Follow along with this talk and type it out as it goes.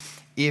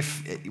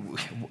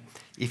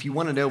if you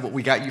want to know what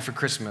we got you for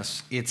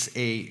Christmas, it's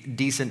a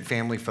decent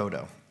family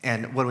photo.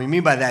 And what we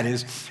mean by that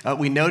is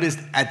we noticed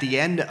at the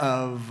end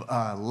of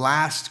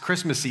last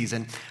Christmas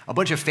season, a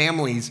bunch of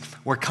families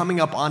were coming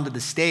up onto the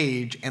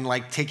stage and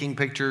like taking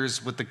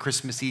pictures with the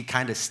Christmassy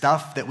kind of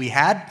stuff that we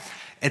had.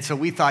 And so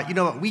we thought, you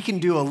know what, we can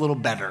do a little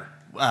better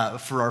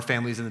for our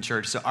families in the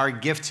church. So our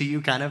gift to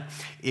you, kind of,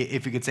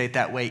 if you could say it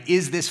that way,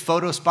 is this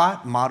photo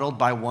spot modeled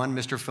by one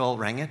Mr. Phil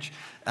Rangich.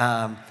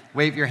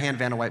 Wave your hand,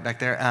 Vanna White, back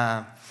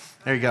there.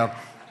 There you go.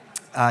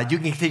 You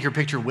can take your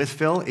picture with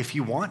Phil if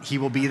you want. He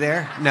will be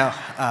there. No,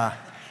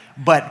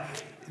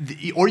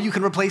 or you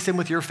can replace him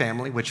with your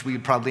family, which we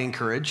would probably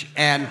encourage.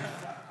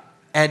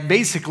 And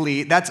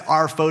basically, that's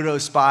our photo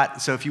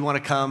spot. So if you want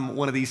to come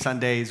one of these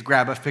Sundays,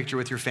 grab a picture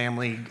with your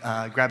family,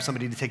 grab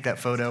somebody to take that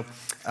photo.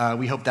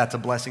 We hope that's a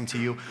blessing to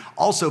you.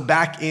 Also,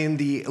 back in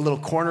the little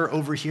corner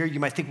over here,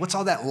 you might think, what's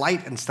all that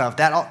light and stuff?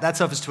 That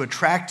stuff is to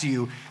attract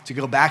you to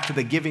go back to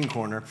the giving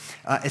corner,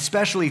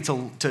 especially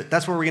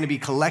that's where we're going to be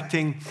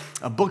collecting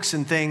books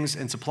and things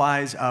and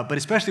supplies, but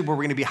especially where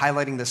we're going to be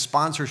highlighting the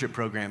sponsorship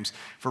programs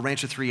for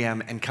Rancho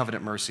 3M and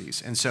Covenant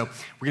Mercies. And so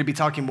we're going to be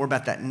talking more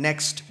about that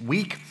next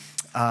week.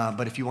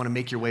 But if you want to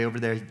make your way over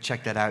there,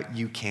 check that out,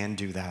 you can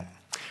do that.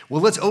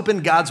 Well, let's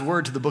open God's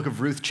Word to the book of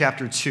Ruth,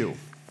 chapter 2.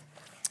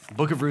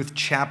 Book of Ruth,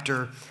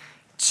 chapter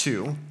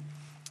 2.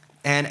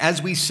 And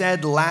as we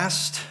said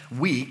last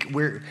week,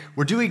 we're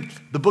doing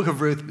the book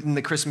of Ruth in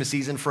the Christmas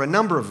season for a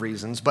number of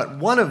reasons, but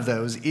one of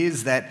those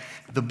is that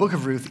the book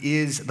of Ruth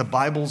is the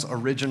Bible's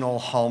original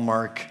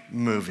Hallmark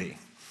movie.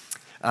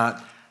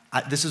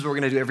 This is what we're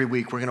going to do every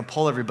week. We're going to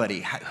poll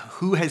everybody.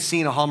 Who has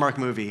seen a Hallmark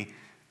movie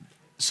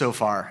so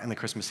far in the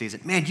Christmas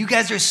season? Man, you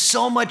guys are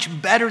so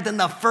much better than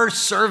the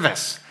first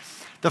service.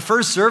 The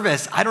first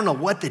service, I don't know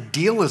what the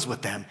deal is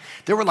with them.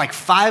 There were like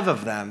 5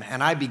 of them,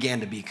 and I began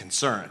to be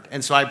concerned.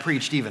 And so I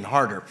preached even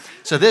harder.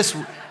 So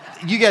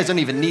you guys don't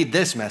even need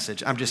this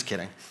message. I'm just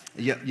kidding.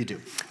 You do.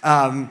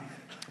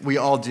 We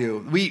all do.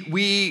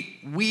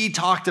 We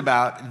talked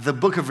about the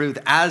book of Ruth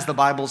as the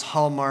Bible's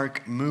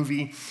Hallmark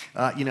movie,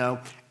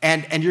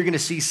 and you're going to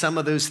see some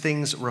of those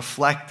things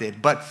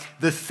reflected. But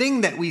the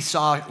thing that we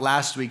saw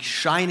last week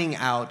shining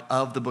out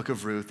of the book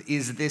of Ruth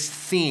is this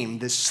theme,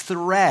 this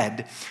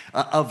thread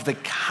of the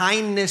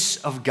kindness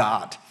of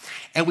God.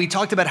 And we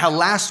talked about how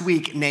last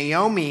week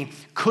Naomi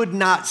could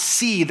not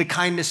see the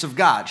kindness of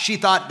God. She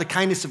thought the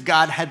kindness of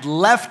God had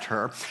left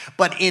her,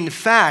 but in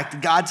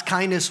fact, God's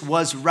kindness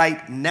was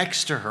right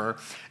next to her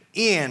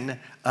in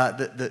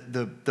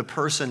the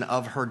person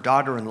of her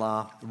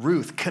daughter-in-law,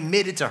 Ruth,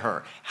 committed to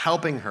her,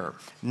 helping her,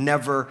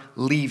 never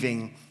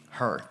leaving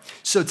her.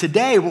 So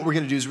today, what we're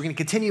going to do is we're going to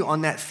continue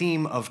on that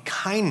theme of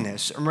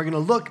kindness, and we're going to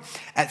look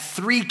at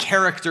 3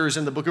 characters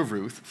in the book of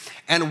Ruth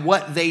and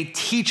what they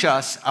teach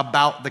us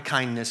about the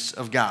kindness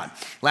of God.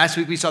 Last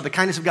week, we saw the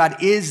kindness of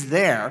God is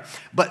there,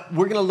 but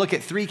we're going to look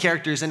at 3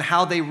 characters and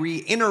how they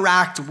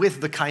interact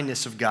with the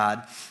kindness of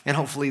God and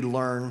hopefully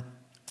learn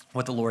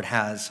what the Lord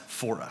has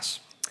for us.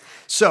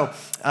 So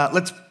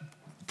let's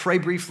pray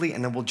briefly,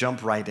 and then we'll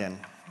jump right in.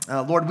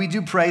 Lord, we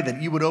do pray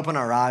that you would open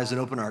our eyes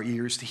and open our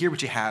ears to hear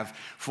what you have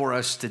for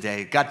us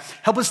today. God,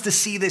 help us to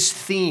see this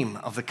theme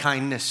of the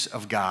kindness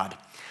of God.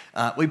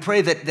 We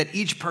pray that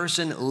each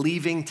person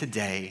leaving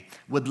today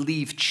would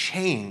leave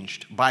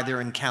changed by their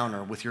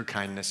encounter with your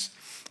kindness.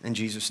 In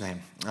Jesus'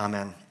 name,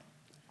 amen.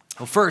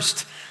 Well,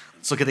 first,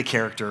 let's look at the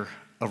character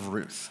of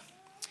Ruth.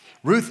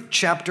 Ruth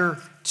chapter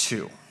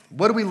 2.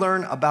 What do we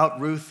learn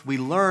about Ruth? We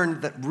learn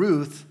that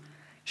Ruth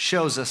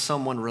shows us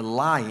someone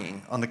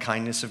relying on the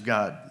kindness of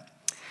God.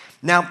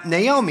 Now,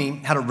 Naomi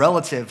had a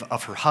relative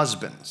of her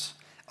husband's,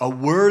 a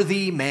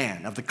worthy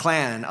man of the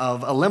clan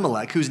of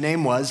Elimelech, whose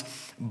name was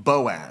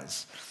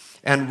Boaz.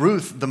 And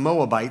Ruth the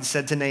Moabite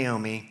said to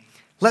Naomi,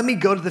 "Let me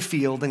go to the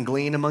field and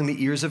glean among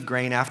the ears of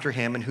grain after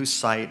him in whose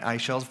sight I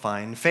shall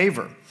find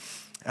favor."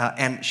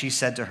 And she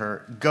said to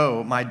her,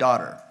 "Go, my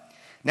daughter."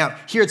 Now,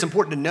 here it's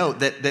important to note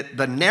that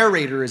the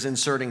narrator is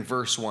inserting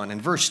verse 1. In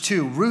verse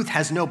 2, Ruth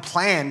has no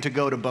plan to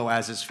go to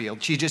Boaz's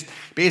field. She's just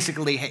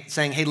basically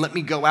saying, hey, let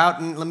me go out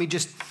and let me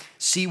just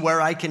see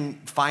where I can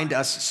find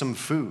us some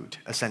food,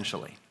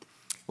 essentially.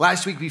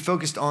 Last week, we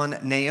focused on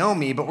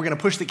Naomi, but we're going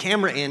to push the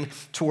camera in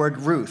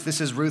toward Ruth.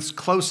 This is Ruth's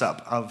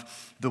close-up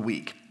of the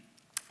week.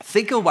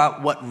 Think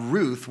about what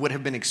Ruth would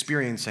have been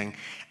experiencing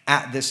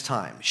at this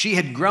time. She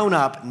had grown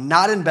up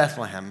not in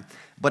Bethlehem,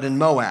 but in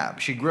Moab.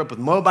 She grew up with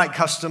Moabite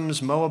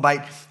customs,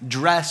 Moabite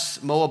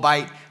dress,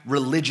 Moabite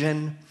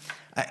religion.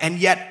 And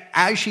yet,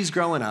 as she's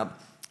growing up,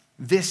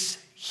 this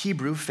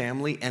Hebrew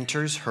family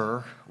enters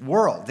her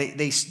world.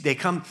 They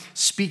come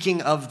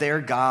speaking of their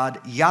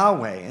God,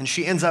 Yahweh, and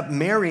she ends up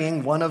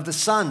marrying one of the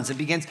sons and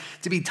begins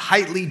to be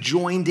tightly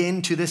joined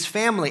into this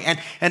family. And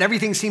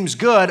everything seems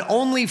good,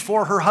 only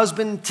for her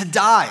husband to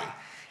die.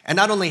 And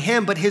not only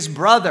him, but his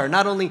brother,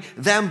 not only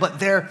them, but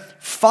their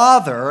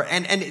father.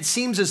 And it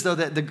seems as though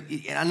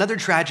another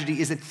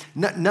tragedy is that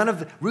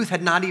Ruth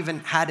had not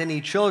even had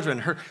any children.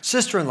 Her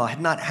sister-in-law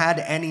had not had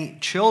any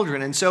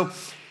children. And so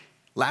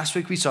Last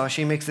week we saw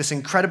she makes this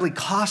incredibly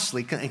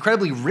costly,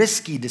 incredibly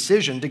risky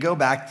decision to go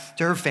back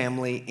to her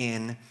family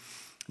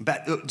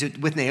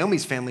with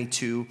Naomi's family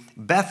to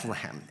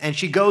Bethlehem. And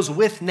she goes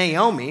with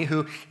Naomi,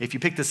 who, if you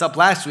picked this up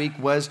last week,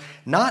 was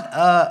not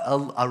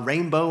a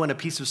rainbow and a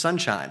piece of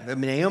sunshine.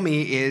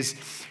 Naomi is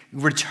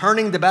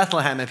returning to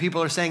Bethlehem, and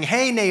people are saying,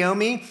 hey,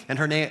 Naomi, and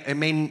her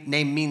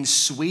name means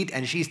sweet,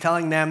 and she's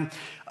telling them,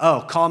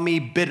 oh, call me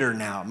bitter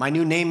now. My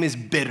new name is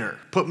bitter.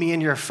 Put me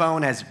in your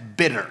phone as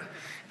bitter.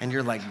 And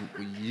you're like,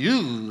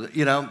 you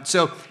know.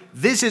 So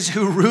this is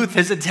who Ruth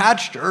has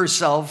attached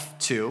herself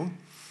to.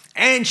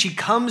 And she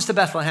comes to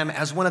Bethlehem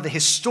as one of the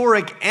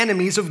historic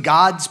enemies of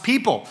God's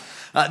people.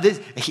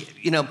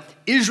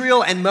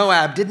 Israel and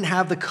Moab didn't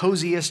have the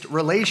coziest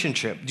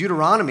relationship.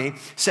 Deuteronomy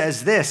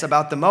says this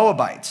about the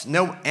Moabites: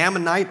 no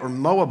Ammonite or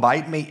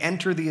Moabite may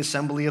enter the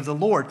assembly of the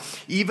Lord,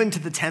 even to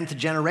the 10th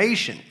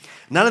generation.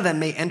 None of them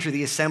may enter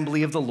the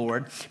assembly of the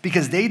Lord,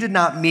 because they did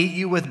not meet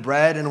you with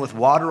bread and with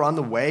water on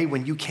the way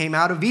when you came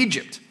out of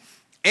Egypt,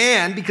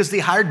 and because they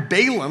hired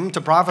Balaam to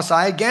prophesy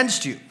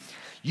against you.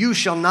 You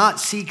shall not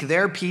seek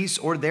their peace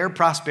or their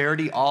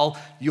prosperity all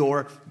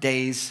your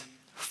days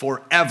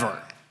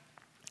forever.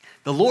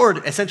 The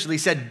Lord essentially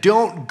said,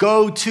 don't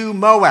go to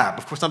Moab.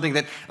 Of course, something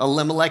that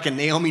Elimelech and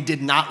Naomi did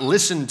not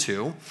listen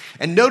to.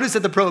 And notice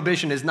that the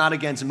prohibition is not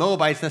against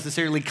Moabites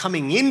necessarily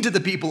coming into the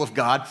people of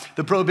God.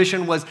 The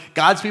prohibition was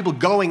God's people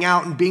going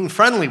out and being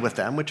friendly with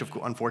them, which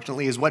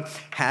unfortunately is what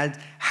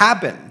had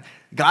happened.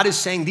 God is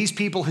saying these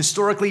people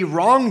historically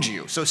wronged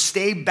you, so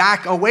stay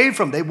back away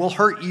from them. They will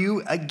hurt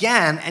you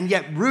again. And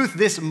yet Ruth,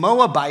 this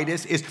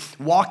Moabitess, is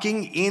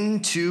walking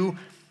into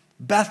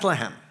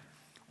Bethlehem.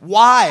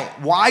 Why?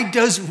 Why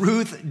does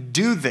Ruth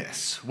do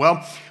this?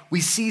 Well, we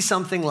see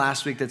something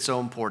last week that's so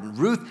important.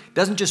 Ruth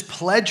doesn't just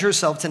pledge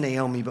herself to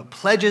Naomi, but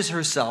pledges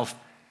herself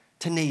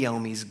to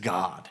Naomi's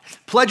God.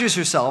 Pledges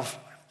herself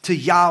to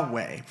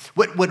Yahweh.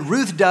 What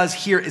Ruth does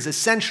here is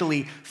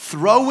essentially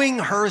throwing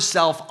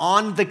herself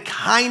on the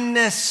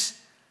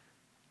kindness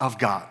of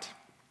God.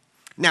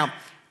 Now,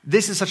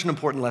 this is such an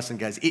important lesson,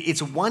 guys.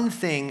 It's one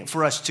thing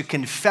for us to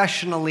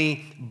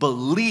confessionally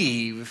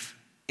believe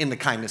in the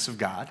kindness of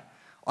God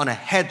on a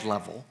head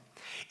level.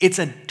 It's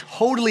a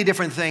totally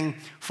different thing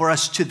for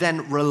us to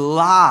then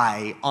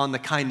rely on the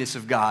kindness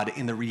of God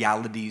in the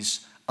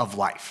realities of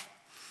life.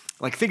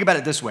 Like, think about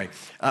it this way.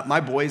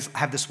 My boys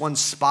have this one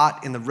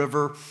spot in the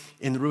river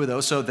in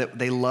Ruidoso that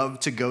they love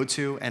to go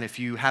to. And if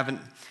you're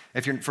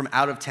from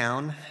out of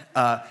town,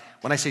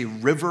 when I say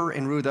river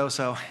in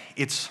Ruidoso,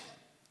 it's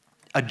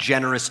a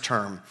generous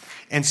term.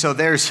 And so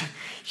there's,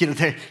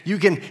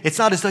 it's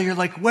not as though you're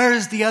like,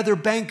 where's the other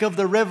bank of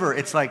the river?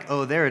 It's like,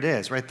 oh, there it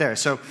is, right there.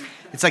 So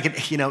it's like,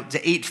 it's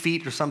 8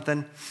 feet or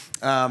something.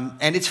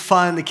 And it's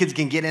fun. The kids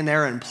can get in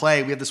there and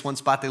play. We have this one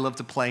spot they love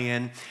to play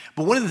in.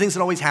 But one of the things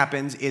that always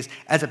happens is,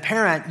 as a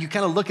parent, you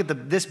kind of look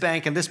at this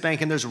bank, and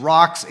there's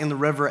rocks in the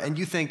river, and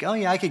you think, oh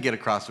yeah, I could get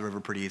across the river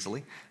pretty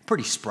easily.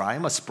 Pretty spry.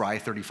 I'm a spry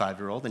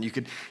 35-year-old. And you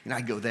could,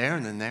 I'd go there,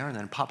 and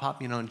then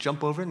pop, and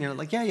jump over, and you're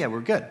like, yeah, we're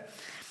good.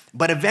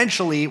 But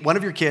eventually, one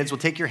of your kids will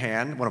take your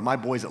hand, one of my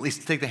boys at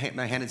least, take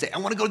my hand and say, I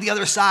want to go to the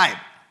other side.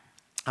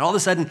 And all of a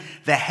sudden,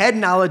 the head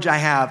knowledge I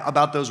have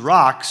about those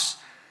rocks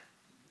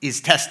is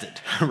tested,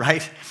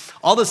 right?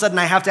 All of a sudden,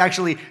 I have to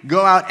actually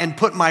go out and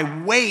put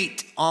my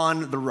weight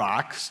on the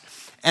rocks.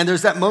 And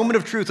there's that moment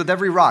of truth with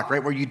every rock,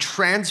 right? Where you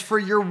transfer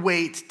your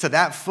weight to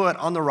that foot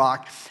on the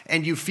rock,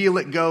 and you feel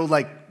it go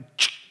like,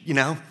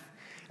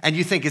 and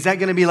you think, is that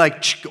going to be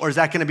like, or is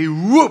that going to be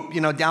whoop,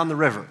 down the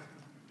river?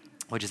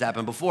 Which has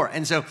happened before.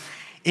 And so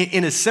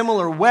in a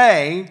similar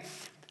way,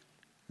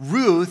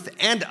 Ruth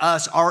and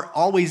us are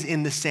always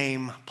in the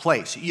same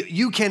place.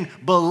 You can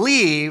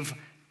believe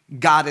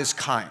God is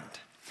kind.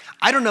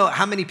 I don't know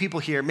how many people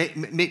here,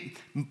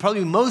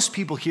 probably most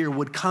people here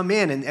would come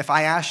in, and if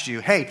I asked you,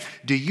 hey,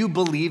 do you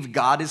believe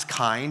God is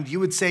kind? You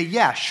would say,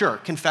 yeah, sure,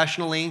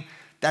 confessionally,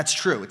 that's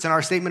true. It's in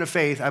our statement of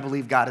faith, I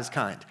believe God is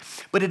kind.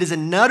 But it is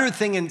another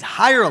thing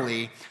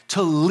entirely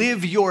to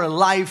live your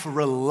life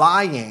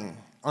relying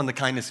on the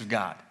kindness of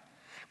God,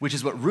 which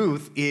is what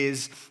Ruth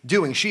is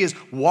doing. She is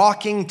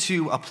walking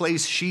to a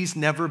place she's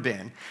never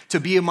been, to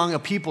be among a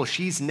people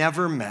she's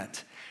never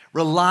met,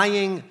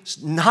 relying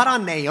not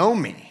on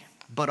Naomi,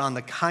 but on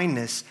the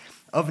kindness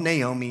of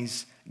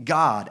Naomi's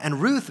God. And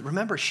Ruth,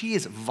 remember, she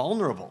is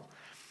vulnerable.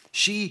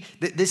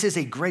 This is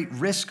a great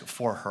risk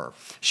for her.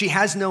 She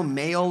has no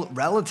male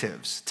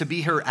relatives to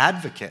be her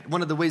advocate.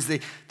 One of the ways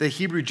the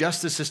Hebrew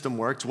justice system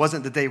worked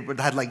wasn't that they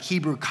had like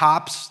Hebrew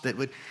cops that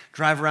would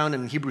drive around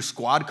in Hebrew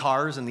squad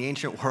cars in the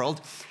ancient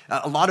world.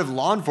 A lot of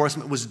law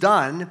enforcement was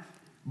done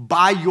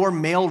by your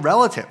male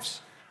relatives,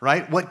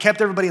 right? What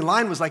kept everybody in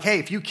line was like, hey,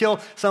 if you kill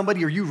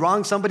somebody or you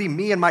wrong somebody,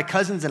 me and my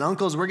cousins and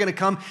uncles, we're going to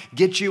come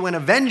get you and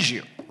avenge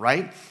you,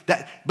 right?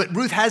 But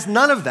Ruth has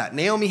none of that.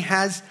 Naomi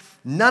has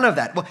none of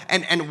that. Well,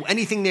 and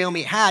anything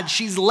Naomi had,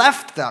 she's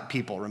left that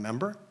people,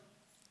 remember?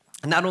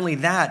 And not only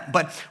that,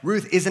 but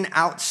Ruth is an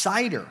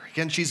outsider.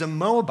 Again, she's a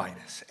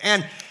Moabitess.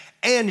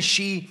 And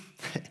she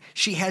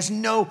has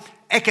no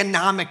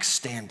economic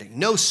standing,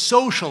 no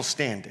social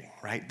standing,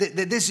 right?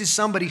 This is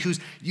somebody who's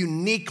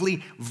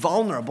uniquely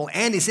vulnerable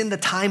and is in the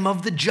time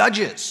of the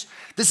judges.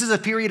 This is a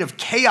period of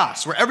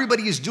chaos where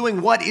everybody is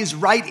doing what is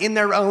right in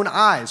their own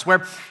eyes,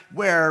 where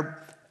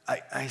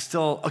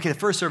the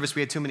first service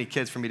we had too many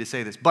kids for me to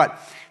say this, but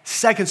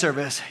second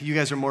service, you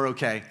guys are more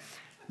okay.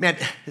 Man,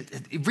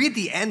 read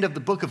the end of the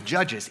book of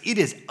Judges. It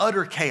is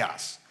utter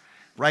chaos,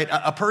 right?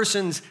 A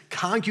person's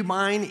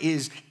concubine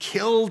is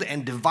killed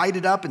and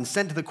divided up and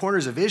sent to the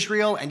corners of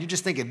Israel, and you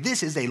just think, if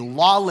this is a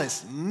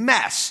lawless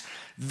mess,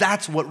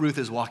 that's what Ruth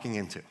is walking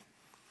into.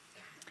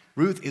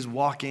 Ruth is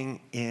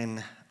walking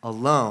in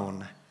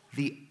alone.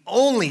 The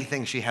only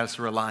thing she has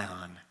to rely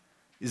on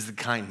is the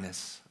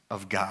kindness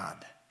of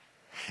God.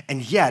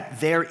 And yet,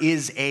 there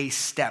is a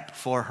step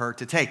for her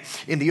to take.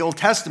 In the Old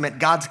Testament,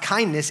 God's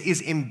kindness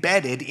is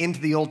embedded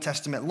into the Old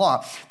Testament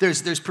law.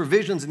 There's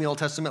provisions in the Old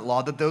Testament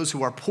law that those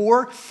who are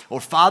poor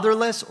or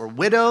fatherless or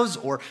widows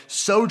or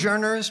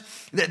sojourners,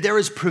 that there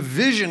is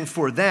provision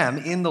for them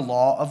in the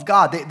law of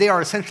God. They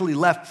are essentially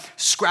left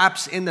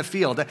scraps in the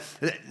field.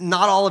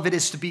 Not all of it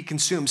is to be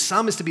consumed.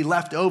 Some is to be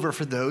left over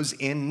for those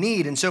in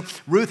need. And so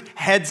Ruth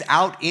heads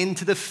out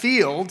into the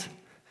field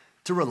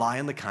to rely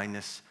on the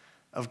kindness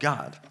of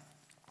God.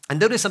 And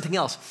notice something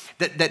else,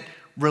 that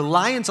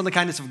reliance on the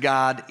kindness of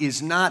God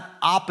is not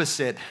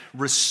opposite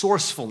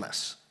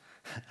resourcefulness.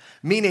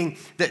 Meaning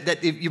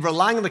that if you're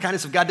relying on the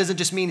kindness of God doesn't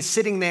just mean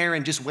sitting there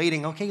and just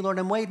waiting. Okay, Lord,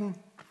 I'm waiting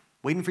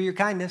for your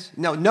kindness.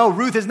 No,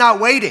 Ruth is not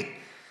waiting,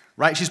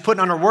 right? She's putting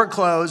on her work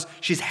clothes.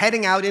 She's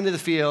heading out into the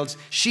fields.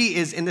 She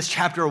is, in this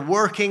chapter,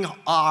 working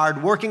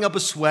hard, working up a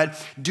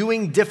sweat,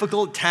 doing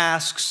difficult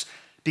tasks,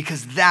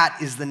 because that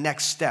is the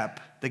next step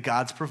that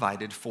God's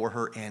provided for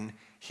her in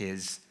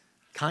his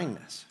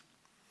kindness.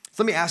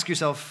 So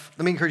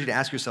let me encourage you to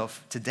ask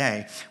yourself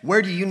today,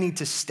 where do you need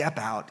to step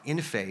out in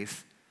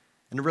faith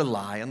and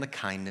rely on the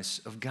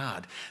kindness of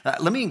God?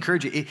 Let me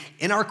encourage you,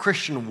 in our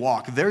Christian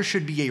walk, this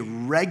should be a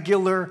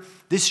regular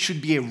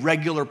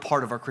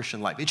part of our Christian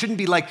life. It shouldn't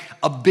be like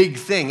a big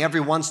thing every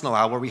once in a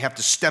while where we have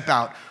to step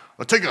out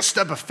or take a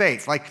step of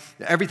faith. Like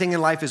everything in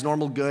life is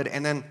normal good,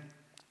 and then,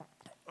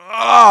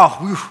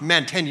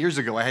 10 years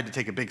ago, I had to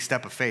take a big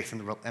step of faith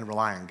and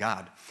rely on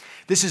God.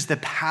 This is the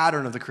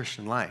pattern of the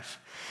Christian life.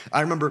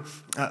 I remember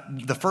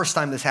the first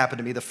time this happened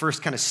to me, the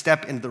first kind of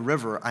step into the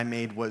river I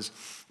made was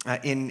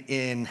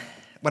when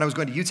I was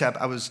going to UTEP.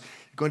 I was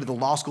going to the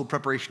Law School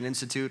Preparation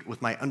Institute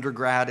with my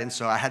undergrad, and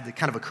so I had the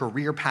kind of a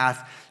career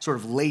path sort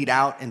of laid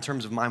out in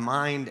terms of my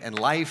mind and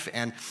life,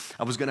 and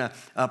I was going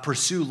to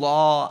pursue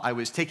law. I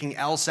was taking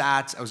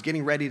LSATs. I was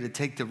getting ready to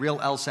take the real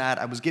LSAT.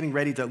 I was getting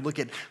ready to look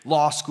at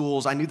law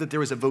schools. I knew that there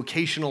was a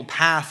vocational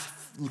path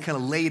kind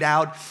of laid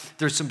out.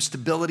 There's some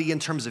stability in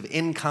terms of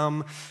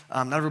income.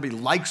 Not everybody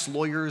likes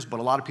lawyers, but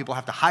a lot of people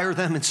have to hire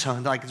them, and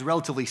so it's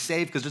relatively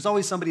safe because there's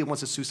always somebody who wants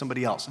to sue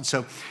somebody else, and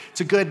so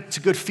it's a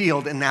good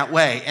field in that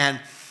way.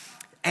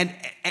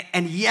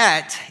 And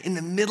yet, in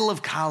the middle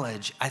of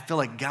college, I feel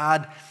like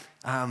God,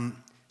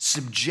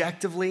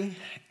 subjectively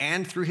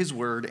and through His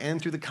Word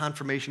and through the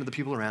confirmation of the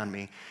people around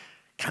me,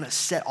 kind of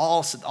said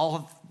all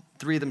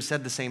three of them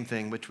said the same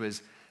thing, which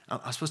was,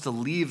 I was supposed to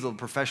leave the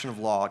profession of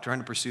law, trying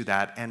to pursue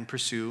that, and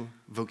pursue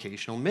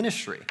vocational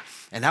ministry.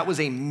 And that was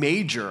I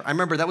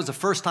remember that was the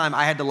first time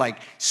I had to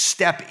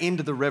step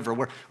into the river,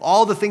 where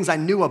all the things I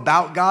knew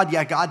about God,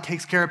 God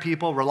takes care of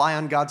people, rely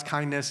on God's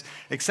kindness,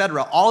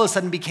 etc., all of a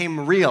sudden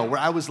became real, where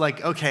I was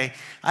like, okay,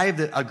 I have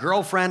a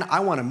girlfriend,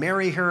 I want to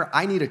marry her,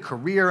 I need a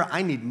career,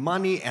 I need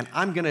money, and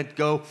I'm going to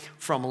go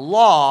from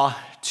law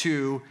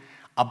to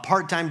a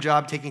part-time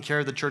job taking care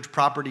of the church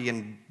property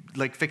and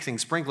fixing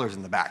sprinklers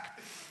in the back.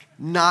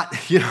 Not,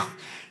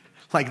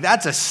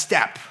 that's a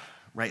step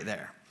right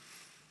there.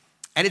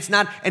 And it's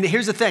not, and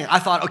here's the thing. I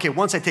thought, okay,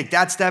 once I take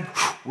that step,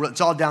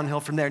 it's all downhill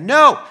from there.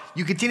 No,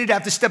 you continue to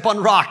have to step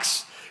on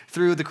rocks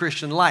through the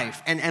Christian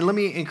life. And let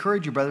me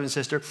encourage you, brother and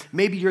sister,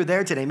 maybe you're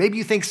there today. Maybe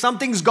you think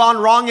something's gone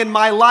wrong in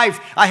my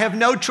life. I have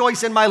no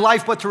choice in my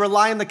life but to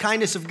rely on the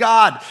kindness of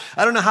God.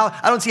 I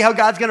don't see how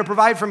God's going to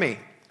provide for me.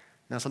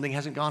 Now, something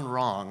hasn't gone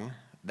wrong.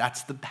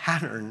 That's the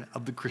pattern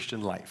of the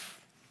Christian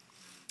life.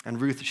 And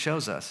Ruth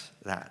shows us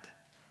that.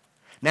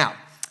 Now,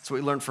 that's what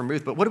we learned from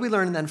Ruth, but what do we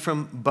learn then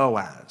from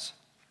Boaz?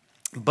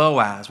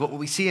 What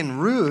we see in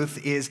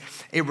Ruth is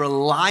a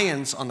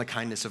reliance on the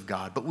kindness of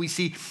God, but we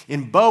see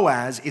in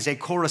Boaz is a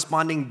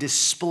corresponding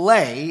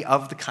display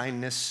of the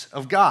kindness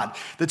of God.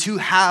 The two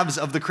halves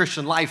of the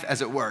Christian life,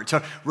 as it were,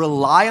 to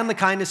rely on the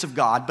kindness of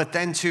God, but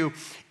then to,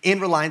 in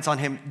reliance on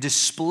Him,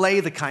 display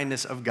the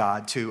kindness of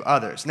God to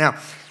others. Now,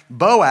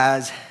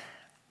 Boaz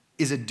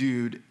is a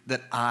dude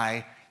that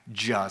I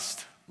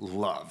just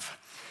love.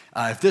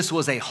 If this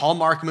was a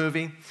Hallmark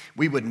movie,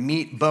 we would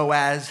meet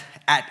Boaz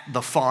at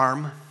the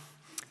farm,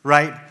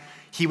 right?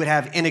 He would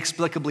have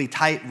inexplicably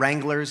tight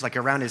Wranglers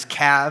around his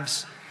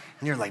calves.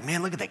 And you're like,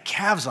 man, look at the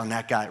calves on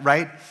that guy,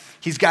 right?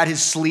 He's got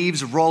his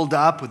sleeves rolled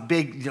up with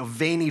big,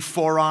 veiny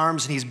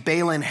forearms, and he's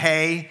baling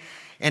hay,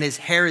 and his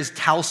hair is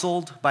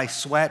tousled by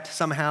sweat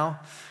somehow.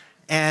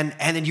 And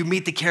then you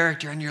meet the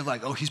character and you're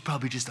like, oh, he's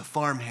probably just a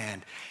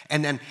farmhand.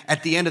 And then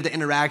at the end of the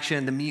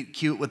interaction, the meet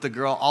cute with the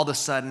girl, all of a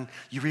sudden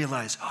you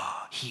realize,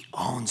 oh, he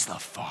owns the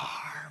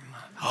farm.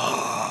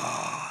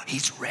 Oh,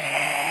 he's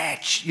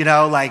rich. You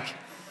know, like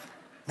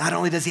not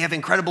only does he have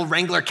incredible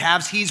Wrangler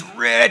calves, he's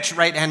rich,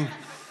 right? And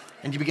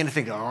you begin to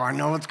think, oh, I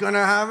know what's going to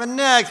happen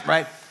next,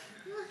 right?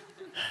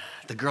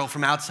 The girl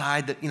from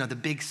outside, the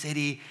big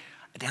city,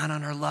 down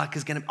on her luck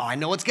is going to, oh, I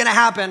know what's going to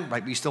happen,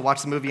 right? But you still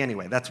watch the movie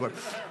anyway.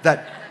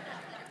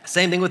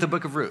 Same thing with the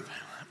book of Ruth.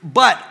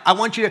 But I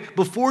want you to,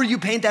 before you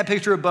paint that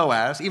picture of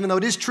Boaz, even though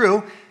it is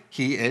true,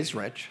 he is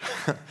rich,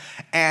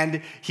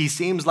 and he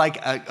seems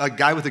like a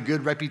guy with a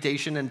good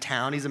reputation in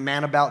town. He's a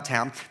man about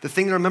town. The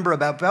thing to remember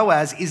about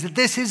Boaz is that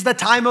this is the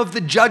time of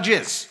the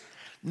judges.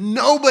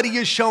 Nobody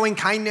is showing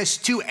kindness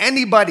to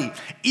anybody.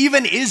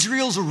 Even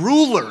Israel's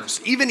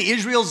rulers, even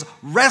Israel's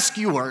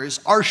rescuers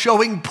are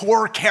showing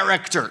poor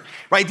character,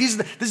 right? This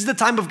is the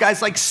time of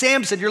guys like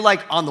Samson. You're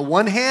like, on the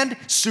one hand,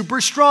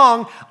 super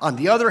strong. On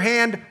the other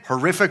hand,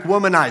 horrific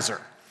womanizer,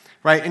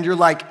 right? And you're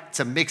like, it's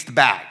a mixed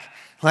bag.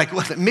 Like,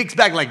 what? A mixed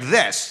bag like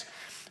this.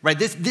 Right,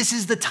 this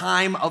is the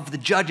time of the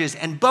judges,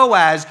 and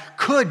Boaz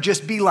could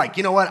just be like,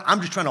 you know what,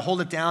 I'm just trying to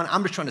hold it down.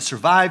 I'm just trying to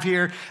survive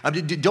here.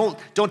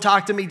 Don't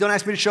talk to me. Don't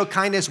ask me to show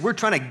kindness. We're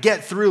trying to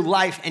get through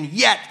life, and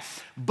yet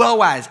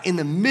Boaz, in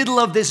the middle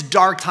of this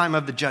dark time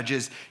of the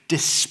judges,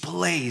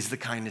 displays the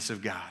kindness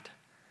of God.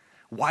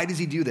 Why does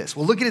he do this?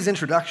 Well, look at his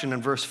introduction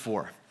in verse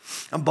 4.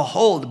 And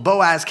behold,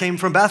 Boaz came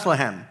from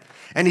Bethlehem,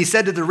 and he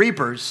said to the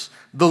reapers,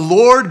 "The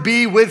Lord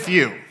be with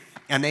you."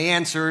 And they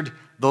answered,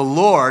 "The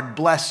Lord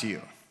bless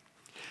you."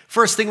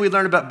 First thing we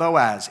learn about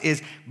Boaz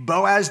is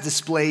Boaz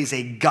displays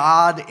a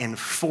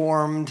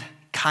God-informed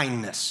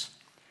kindness.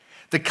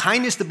 The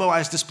kindness that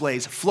Boaz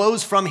displays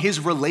flows from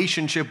his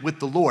relationship with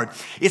the Lord.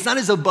 It's not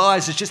as though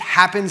Boaz just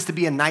happens to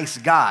be a nice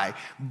guy.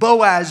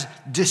 Boaz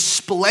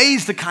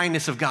displays the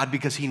kindness of God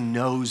because he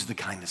knows the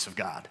kindness of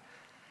God.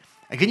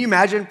 And can you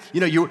imagine,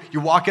 you're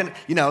walking,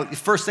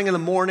 first thing in the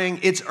morning,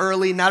 it's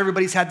early, not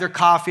everybody's had their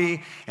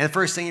coffee, and the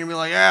first thing you're going to be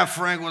like, yeah,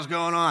 Frank, what's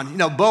going on?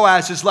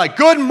 Boaz is like,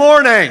 good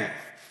morning.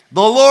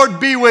 The Lord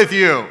be with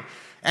you.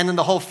 And then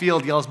the whole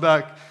field yells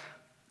back,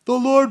 the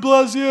Lord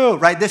bless you.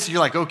 Right? You're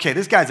like, okay,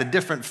 this guy's a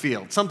different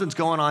field. Something's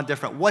going on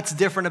different. What's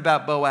different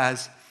about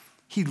Boaz?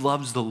 He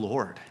loves the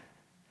Lord.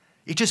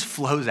 It just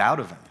flows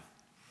out of him.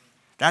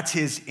 That's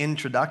his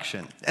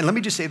introduction. And let me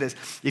just say this.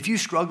 If you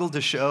struggle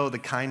to show the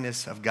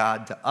kindness of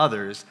God to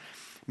others,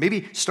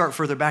 maybe start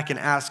further back and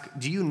ask,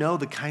 do you know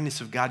the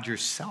kindness of God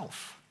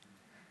yourself?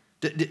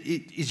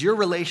 Is your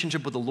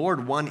relationship with the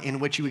Lord one in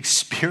which you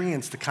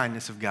experience the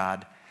kindness of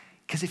God?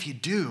 Because if you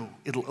do,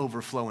 it'll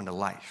overflow into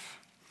life.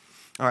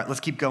 All right, let's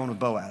keep going with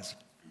Boaz.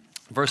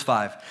 Verse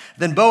 5.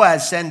 Then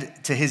Boaz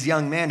said to his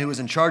young man who was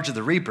in charge of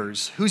the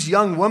reapers, "Whose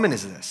young woman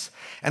is this?"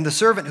 And the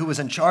servant who was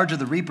in charge of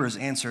the reapers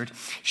answered,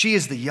 "She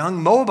is the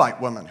young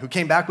Moabite woman who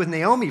came back with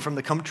Naomi from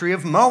the country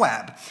of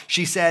Moab.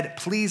 She said,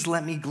 'Please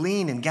let me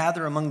glean and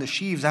gather among the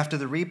sheaves after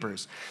the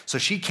reapers.' So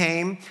she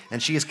came,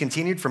 and she has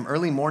continued from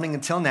early morning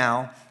until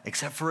now,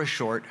 except for a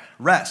short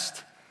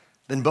rest."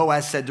 Then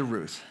Boaz said to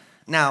Ruth,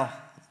 "Now,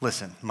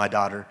 listen, my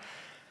daughter,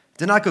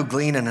 do not go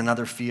glean in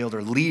another field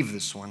or leave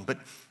this one, but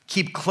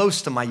keep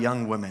close to my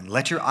young women.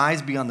 Let your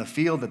eyes be on the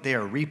field that they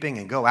are reaping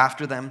and go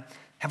after them.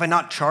 Have I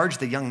not charged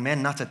the young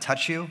men not to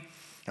touch you?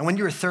 And when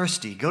you are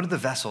thirsty, go to the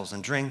vessels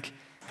and drink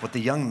what the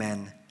young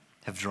men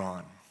have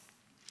drawn."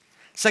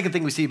 Second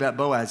thing we see about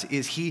Boaz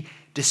is he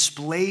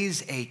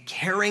displays a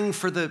caring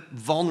for the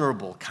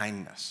vulnerable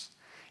kindness,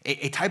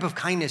 a type of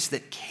kindness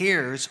that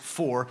cares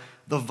for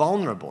the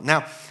vulnerable.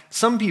 Now,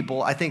 some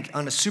people, I think,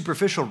 on a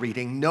superficial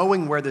reading,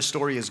 knowing where the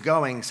story is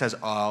going, says,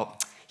 oh,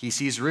 he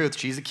sees Ruth,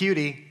 she's a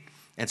cutie.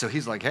 And so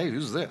he's like, hey,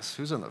 who's this?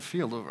 Who's in the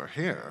field over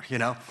here?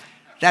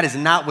 That is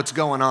not what's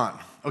going on,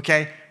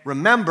 okay?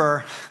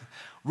 Remember,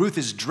 Ruth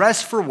is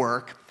dressed for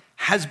work,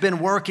 has been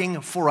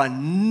working for a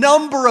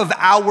number of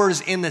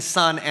hours in the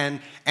sun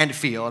and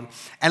field.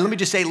 And let me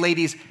just say,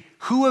 ladies,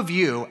 who of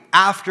you,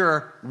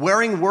 after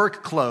wearing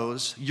work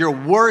clothes, your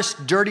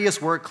worst,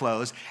 dirtiest work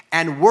clothes,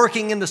 and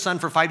working in the sun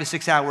for 5 to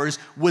 6 hours,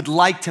 would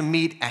like to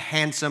meet a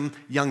handsome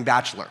young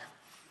bachelor?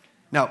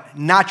 No,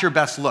 not your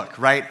best look,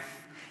 right?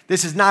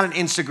 This is not an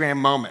Instagram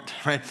moment,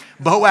 right?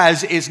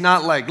 Boaz is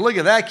not like, look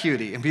at that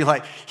cutie, and be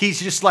like, he's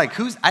just like,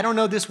 I don't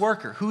know this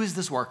worker. Who is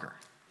this worker?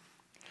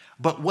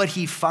 But what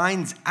he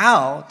finds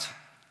out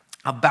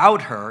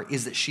about her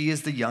is that she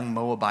is the young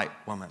Moabite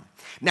woman.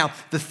 Now,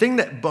 the thing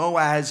that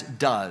Boaz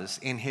does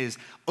in his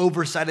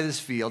oversight of this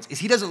field is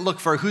he doesn't look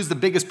for who's the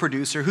biggest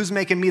producer, who's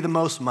making me the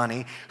most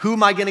money, who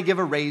am I going to give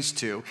a raise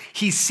to.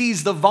 He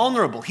sees the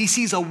vulnerable. He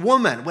sees a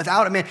woman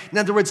without a man. In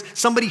other words,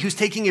 somebody who's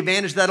taking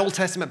advantage of that Old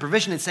Testament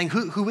provision and saying,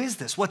 who is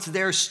this? What's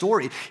their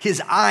story?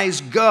 His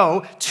eyes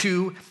go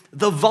to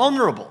the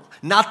vulnerable,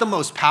 not the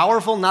most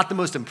powerful, not the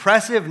most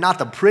impressive, not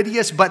the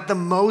prettiest, but the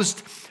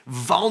most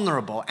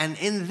vulnerable. And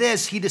in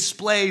this, he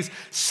displays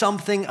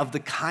something of the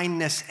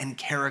kindness and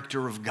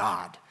character of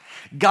God.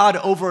 God,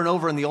 over and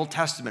over in the Old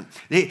Testament,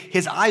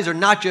 his eyes are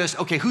not just,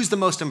 okay, who's the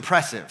most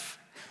impressive?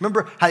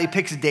 Remember how he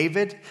picks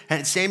David?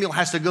 And Samuel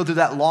has to go through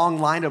that long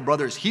line of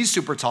brothers. He's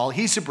super tall,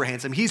 he's super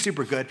handsome, he's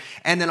super good.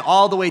 And then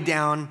all the way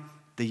down,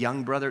 the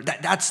young brother.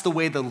 That's the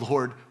way the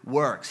Lord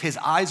works. His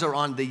eyes are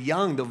on the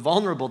young, the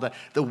vulnerable,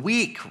 the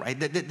weak, right?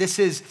 This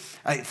is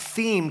a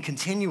theme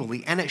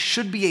continually, and it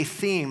should be a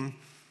theme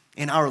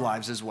in our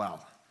lives as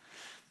well.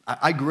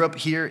 I grew up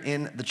here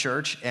in the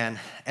church, and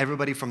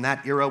everybody from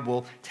that era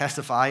will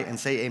testify and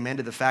say amen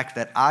to the fact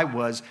that I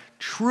was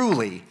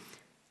truly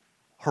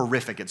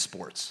horrific at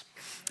sports.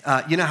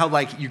 You know how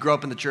like you grow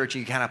up in the church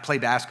and you kind of play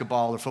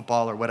basketball or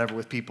football or whatever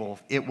with people?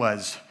 It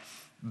was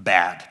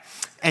bad.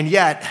 And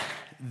yet,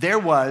 there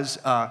was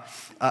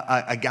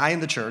a guy in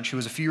the church who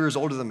was a few years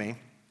older than me,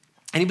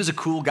 and he was a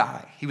cool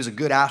guy. He was a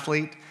good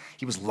athlete.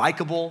 He was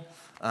likable.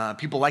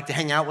 People liked to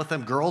hang out with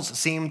him. Girls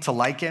seemed to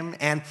like him.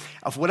 And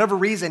for whatever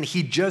reason,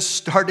 he just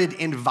started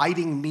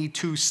inviting me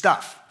to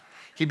stuff.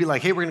 He'd be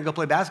like, hey, we're going to go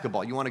play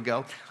basketball. You want to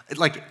go?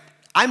 Like,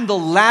 I'm the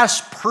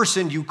last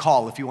person you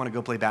call if you want to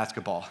go play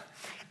basketball.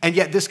 And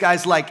yet this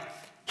guy's like,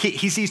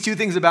 he sees two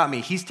things about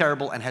me. He's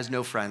terrible and has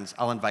no friends.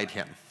 I'll invite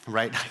him,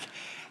 right?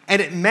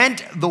 And it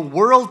meant the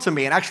world to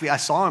me. And actually, I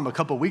saw him a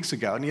couple weeks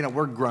ago. And,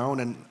 we're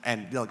grown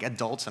and like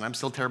adults, and I'm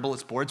still terrible at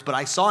sports. But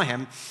I saw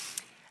him,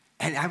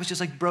 and I was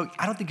just like, bro,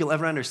 I don't think you'll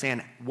ever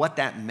understand what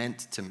that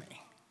meant to me.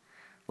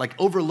 Like,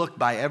 overlooked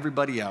by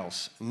everybody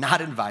else,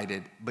 not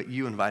invited, but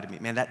you invited me.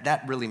 Man,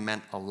 that really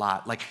meant a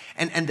lot. Like,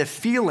 and the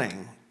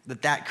feeling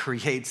that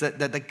creates,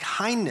 that the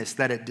kindness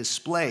that it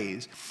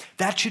displays,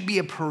 that should be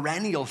a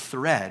perennial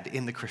thread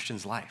in the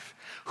Christian's life.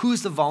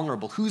 Who's the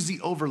vulnerable? Who's the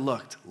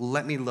overlooked?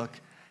 Let me look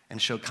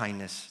and show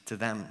kindness to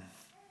them.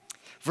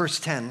 Verse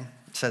 10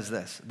 says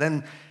this,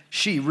 then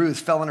she, Ruth,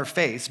 fell on her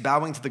face,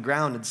 bowing to the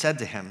ground, and said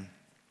to him,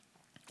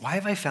 why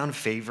have I found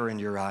favor in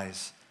your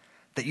eyes,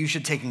 that you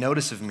should take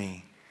notice of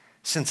me,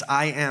 since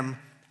I am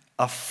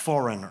a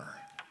foreigner?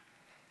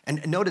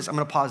 And notice, I'm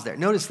going to pause there.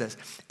 Notice this.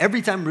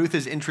 Every time Ruth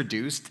is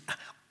introduced,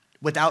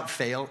 without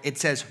fail, it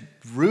says,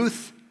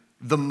 Ruth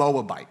the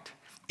Moabite.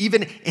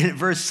 Even in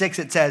verse 6,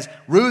 it says,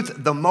 Ruth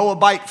the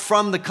Moabite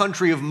from the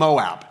country of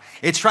Moab.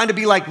 It's trying to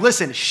be like,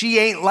 listen, she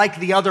ain't like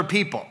the other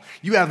people.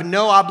 You have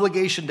no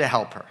obligation to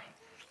help her.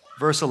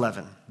 Verse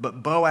 11,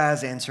 but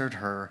Boaz answered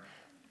her,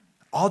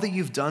 all that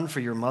you've done for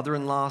your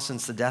mother-in-law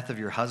since the death of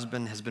your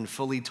husband has been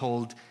fully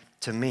told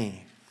to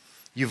me.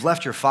 You've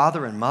left your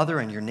father and mother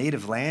and your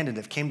native land and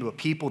have came to a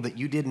people that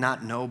you did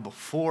not know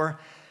before.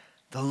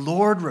 The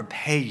Lord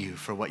repay you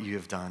for what you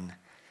have done,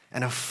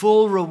 and a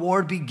full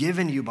reward be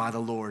given you by the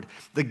Lord,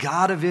 the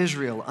God of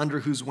Israel, under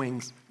whose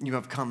wings you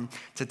have come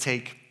to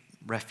take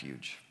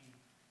refuge.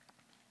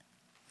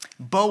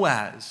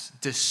 Boaz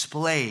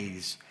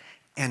displays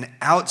an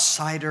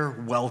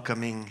outsider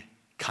welcoming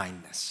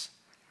kindness.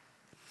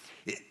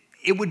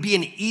 It would be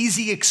an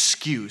easy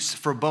excuse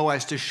for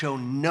Boaz to show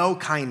no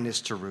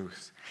kindness to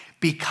Ruth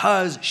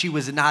because she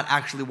was not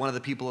actually one of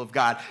the people of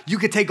God. You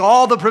could take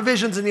all the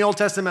provisions in the Old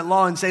Testament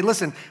law and say,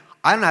 listen,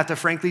 I don't have to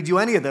frankly do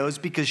any of those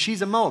because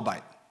she's a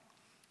Moabite.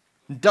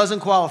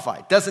 Doesn't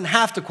qualify, doesn't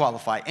have to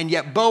qualify. And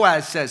yet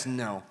Boaz says,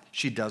 no,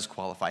 she does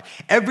qualify.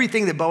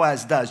 Everything that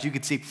Boaz does, you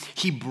could see,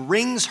 he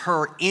brings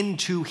her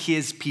into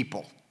his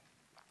people.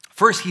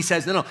 First, he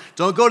says, no,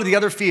 don't go to the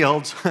other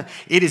fields.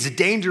 It is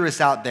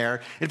dangerous out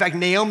there. In fact,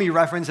 Naomi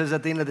references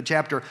at the end of the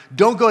chapter,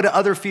 don't go to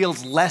other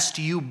fields lest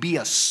you be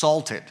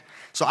assaulted.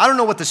 So I don't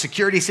know what the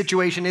security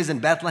situation is in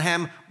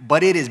Bethlehem,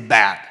 but it is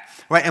bad,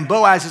 right? And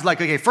Boaz is like,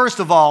 okay, first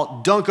of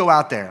all, don't go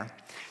out there.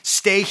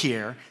 Stay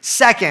here.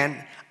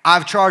 Second,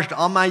 I've charged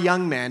all my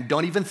young men.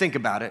 Don't even think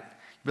about it.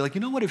 Be like,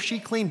 you know what? If she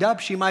cleaned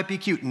up, she might be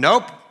cute.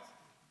 Nope.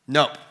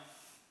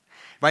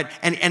 Right?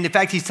 And in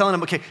fact, he's telling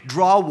them, okay,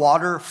 draw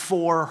water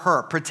for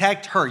her.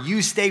 Protect her.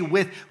 You stay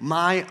with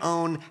my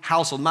own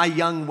household, my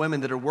young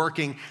women that are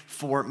working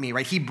for me,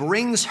 right? He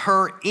brings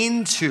her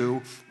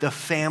into the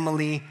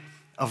family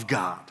of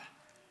God.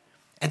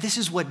 And this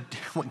is what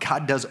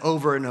God does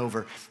over and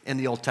over in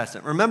the Old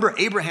Testament. Remember,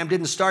 Abraham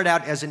didn't start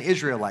out as an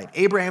Israelite.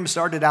 Abraham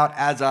started out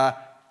as a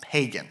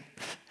pagan.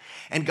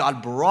 And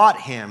God brought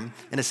him,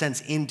 in a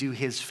sense, into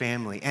his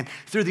family. And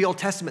through the Old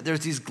Testament, there's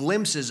these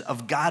glimpses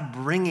of God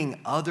bringing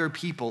other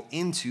people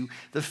into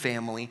the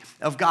family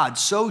of God.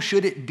 So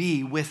should it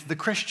be with the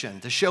Christian,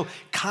 to show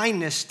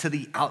kindness to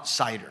the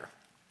outsider.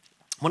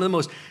 One of the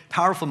most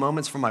powerful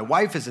moments for my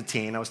wife as a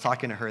teen, I was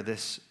talking to her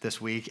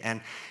this week, and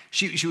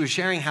she was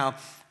sharing how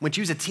when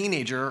she was a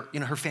teenager,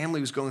 her family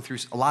was going through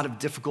a lot of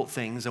difficult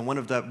things, and one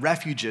of the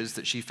refuges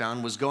that she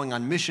found was going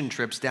on mission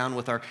trips down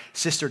with our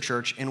sister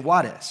church in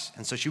Juarez.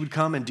 And so she would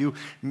come and do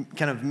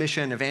kind of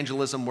mission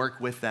evangelism work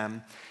with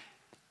them.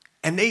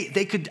 And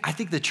they could, I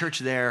think the church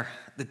there,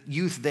 the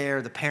youth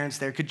there, the parents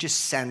there could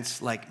just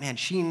sense like, man,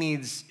 she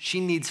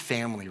needs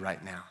family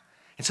right now.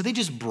 And so they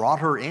just brought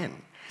her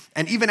in.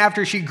 And even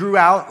after she grew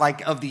out,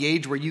 like of the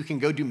age where you can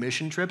go do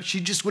mission trips, she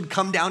just would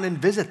come down and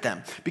visit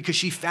them because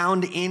she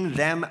found in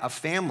them a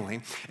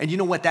family. And you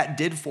know what that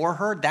did for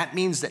her? That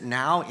means that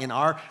now in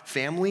our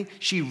family,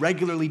 she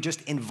regularly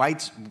just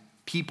invites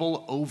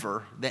people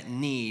over that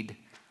need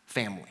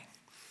family.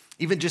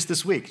 Even just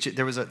this week,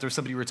 there was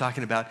somebody we were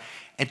talking about,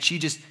 and she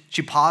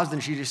paused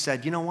and she just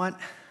said, you know what?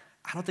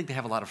 I don't think they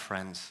have a lot of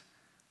friends.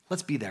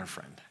 Let's be their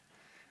friend,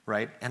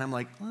 right? And I'm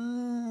like,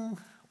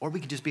 or we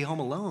could just be home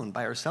alone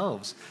by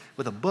ourselves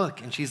with a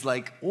book. And she's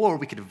like, or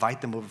we could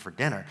invite them over for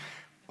dinner.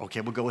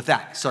 Okay, we'll go with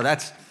that. So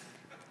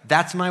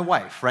that's my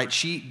wife, right?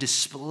 She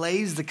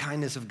displays the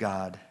kindness of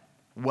God,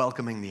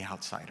 welcoming the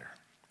outsider.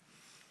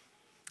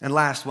 And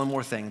last, one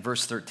more thing,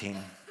 verse 13.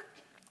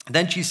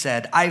 Then she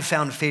said, I have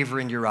found favor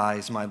in your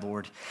eyes, my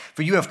Lord,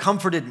 for you have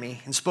comforted me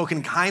and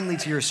spoken kindly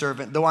to your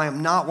servant, though I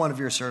am not one of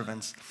your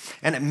servants.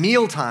 And at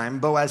mealtime,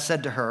 Boaz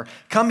said to her,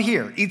 come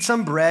here, eat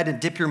some bread and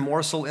dip your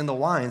morsel in the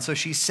wine. So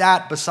she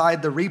sat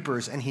beside the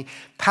reapers, and he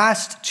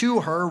passed to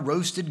her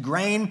roasted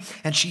grain,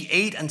 and she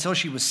ate until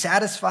she was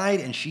satisfied,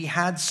 and she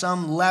had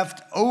some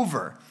left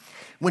over.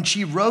 When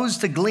she rose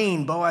to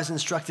glean, Boaz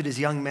instructed his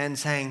young men,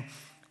 saying,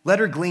 let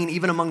her glean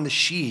even among the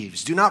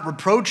sheaves. Do not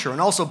reproach her,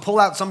 and also pull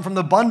out some from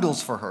the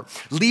bundles for her.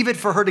 Leave it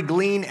for her to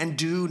glean, and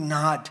do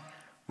not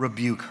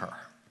rebuke her.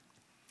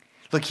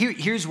 Look,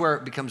 here's where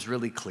it becomes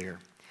really clear.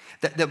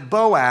 That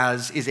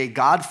Boaz is a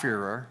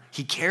God-fearer.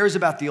 He cares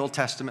about the Old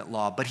Testament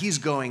law, but he's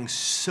going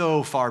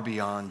so far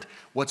beyond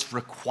what's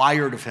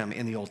required of him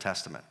in the Old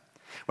Testament.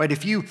 Right?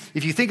 If you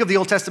think of the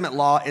Old Testament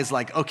law as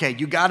like, okay,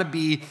 you got to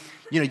be,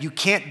 you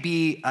can't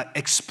be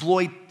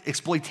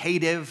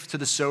exploitative to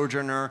the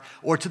sojourner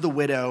or to the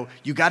widow.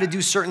 You got to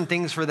do certain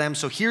things for them.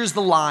 So here's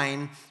the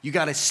line. You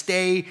got to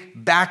stay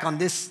back on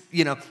this,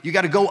 you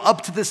got to go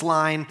up to this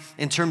line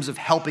in terms of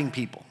helping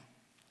people.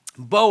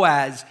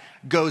 Boaz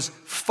goes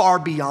far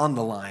beyond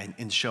the line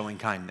in showing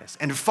kindness,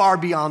 and far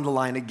beyond the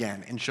line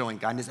again in showing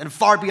kindness, and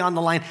far beyond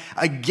the line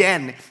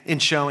again in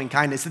showing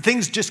kindness. The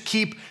things just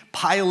keep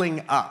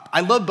piling up.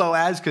 I love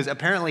Boaz because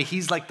apparently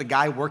he's like the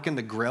guy working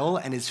the grill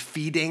and is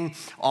feeding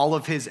all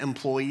of his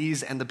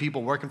employees and the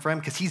people working for him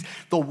because he's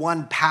the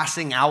one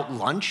passing out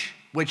lunch,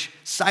 which,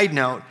 side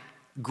note,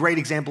 great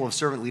example of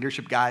servant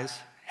leadership, guys.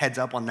 Heads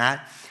up on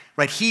that.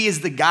 Right, he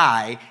is the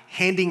guy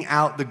handing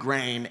out the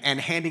grain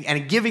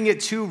and giving it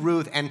to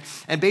Ruth and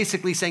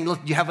basically saying, look,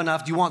 you have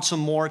enough? Do you want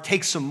some more?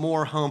 Take some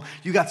more home.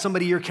 You got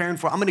somebody you're caring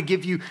for. I'm going to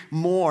give you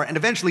more. And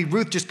eventually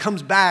Ruth just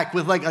comes back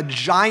with like a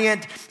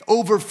giant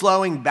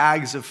overflowing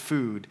bags of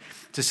food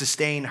to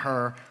sustain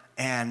her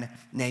and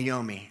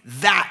Naomi.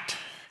 That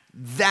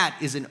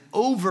is an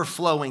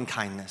overflowing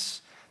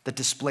kindness that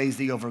displays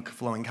the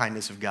overflowing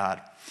kindness of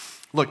God.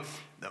 Look,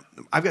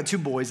 I've got two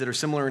boys that are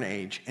similar in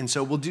age, and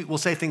so we'll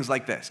say things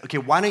like this. Okay,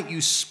 why don't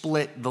you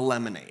split the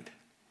lemonade?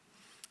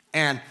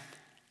 And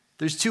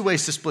there's two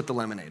ways to split the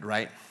lemonade,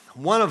 right?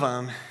 One of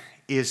them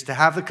is to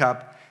have the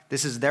cup,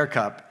 this is their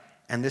cup,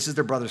 and this is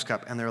their brother's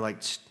cup, and they're like,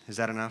 is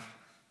that enough?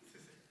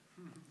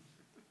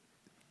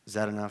 Is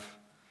that enough?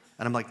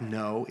 And I'm like,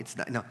 no, it's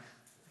not, no.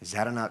 Is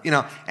that enough?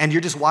 And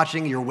you're just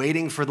watching, you're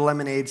waiting for the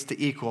lemonades to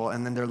equal,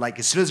 and then they're like,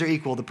 as soon as they're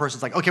equal, the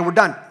person's like, okay, we're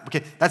done.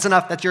 Okay, that's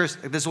enough, that's yours,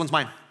 this one's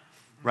mine,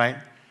 right?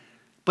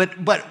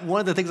 But one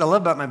of the things I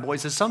love about my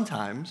boys is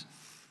sometimes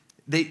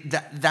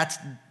that's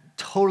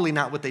totally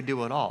not what they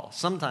do at all.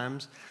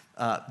 Sometimes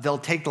they'll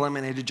take the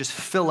lemonade to just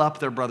fill up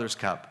their brother's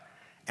cup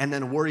and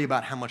then worry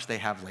about how much they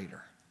have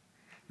later.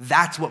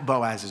 That's what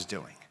Boaz is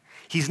doing.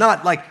 He's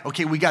not like,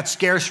 okay, we got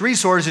scarce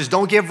resources.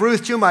 Don't give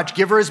Ruth too much.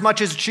 Give her as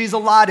much as she's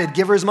allotted.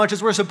 Give her as much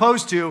as we're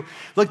supposed to.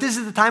 Look, this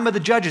is the time of the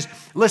judges.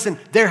 Listen,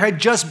 there had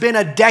just been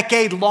a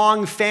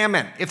decade-long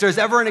famine. If there's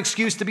ever an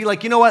excuse to be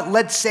like, you know what,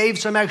 let's save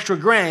some extra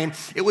grain,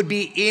 it would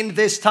be in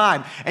this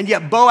time. And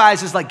yet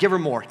Boaz is like, give her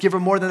more. Give her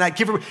more than that.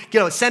 Give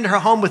her, send her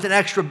home with an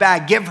extra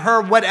bag. Give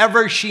her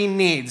whatever she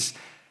needs.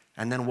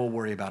 And then we'll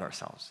worry about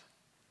ourselves.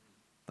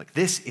 Like,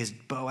 this is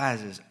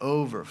Boaz's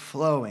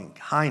overflowing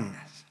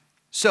kindness.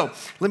 So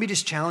let me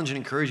just challenge and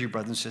encourage you,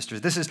 brothers and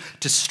sisters. This is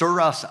to stir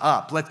us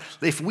up.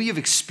 If we have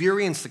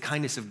experienced the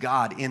kindness of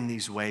God in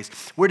these ways,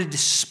 we're to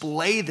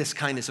display this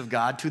kindness of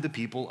God to the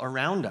people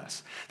around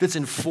us. That's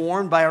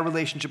informed by our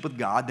relationship with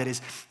God, that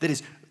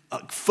is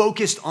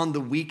focused on the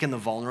weak and the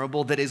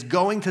vulnerable, that is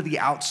going to the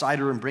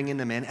outsider and bringing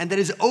them in, and that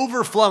is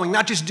overflowing,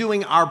 not just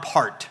doing our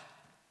part,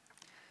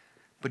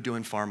 but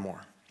doing far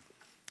more,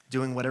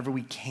 doing whatever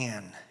we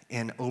can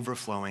in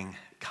overflowing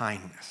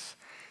kindness.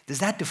 Does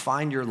that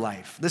define your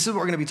life? This is what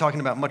we're going to be talking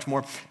about much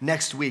more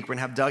next week. We're going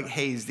to have Doug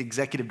Hayes, the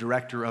executive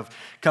director of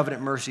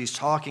Covenant Mercies,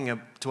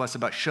 talking to us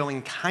about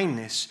showing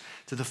kindness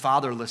to the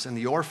fatherless and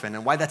the orphan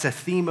and why that's a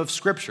theme of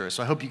Scripture.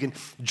 So I hope you can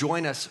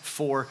join us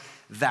for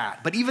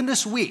that. But even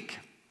this week,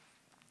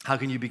 how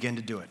can you begin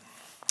to do it?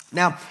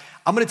 Now,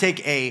 I'm going to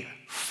take a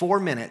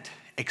 4-minute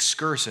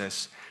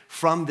excursus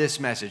from this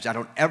message. I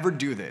don't ever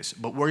do this,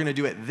 but we're going to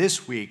do it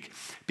this week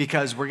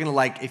because we're going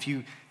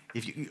to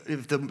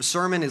if the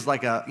sermon is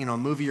like a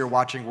movie you're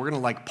watching, we're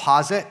going to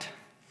pause it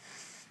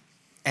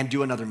and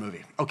do another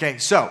movie. Okay,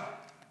 so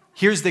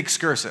here's the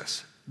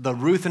excursus, the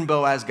Ruth and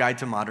Boaz Guide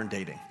to Modern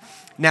Dating.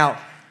 Now,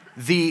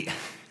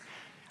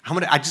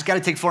 I just got to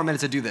take 4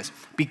 minutes to do this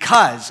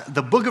because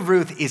the book of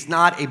Ruth is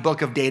not a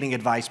book of dating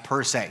advice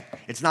per se.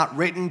 It's not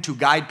written to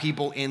guide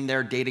people in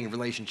their dating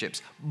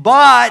relationships,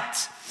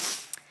 but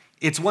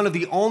It's one of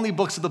the only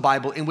books of the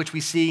Bible in which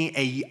we see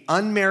an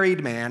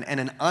unmarried man and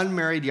an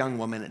unmarried young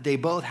woman. They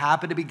both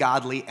happen to be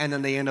godly, and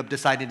then they end up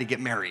deciding to get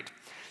married.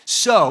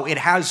 So it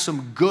has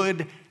some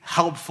good,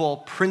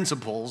 helpful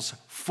principles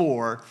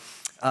for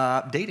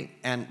dating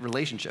and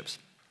relationships.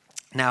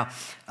 Now,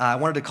 I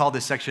wanted to call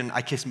this section,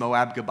 I Kissed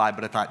Moab Goodbye,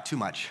 but I thought too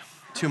much.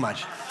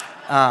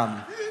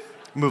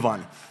 Move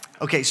on.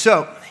 Okay,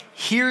 so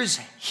here's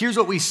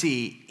what we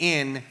see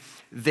in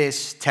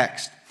this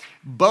text.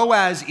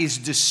 Boaz is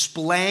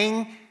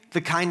displaying the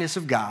kindness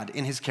of God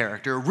in his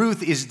character.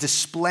 Ruth is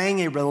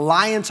displaying a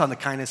reliance on the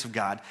kindness of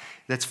God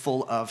that's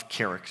full of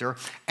character.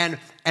 And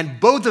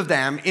both of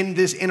them in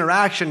this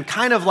interaction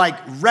kind of like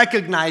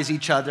recognize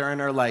each other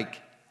and are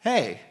like,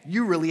 hey,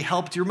 you really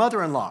helped your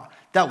mother-in-law.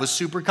 That was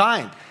super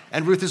kind.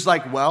 And Ruth is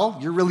like, well,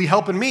 you're really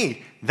helping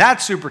me.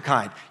 That's super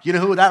kind. You know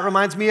who that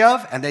reminds me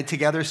of? And they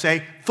together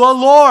say, the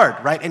Lord,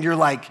 right? And you're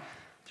like,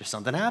 there's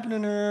something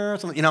happening here,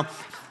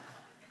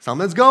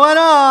 something's going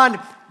on.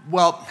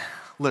 Well,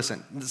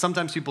 listen,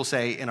 sometimes people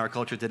say in our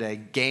culture today,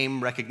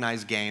 game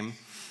recognize game.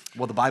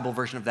 Well, the Bible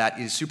version of that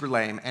is super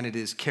lame, and it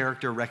is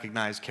character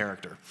recognize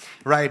character,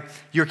 right?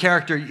 Your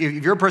character,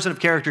 if you're a person of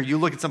character, you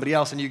look at somebody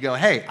else and you go,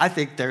 hey, I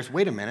think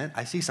wait a minute,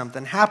 I see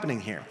something happening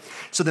here.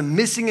 So the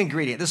missing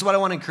ingredient, this is what I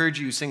want to encourage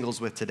you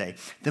singles with today.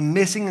 The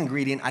missing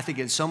ingredient, I think,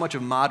 in so much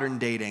of modern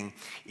dating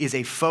is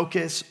a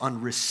focus on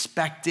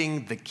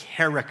respecting the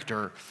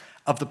character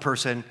of the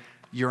person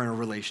you're in a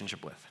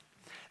relationship with.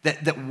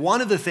 That one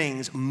of the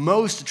things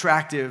most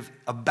attractive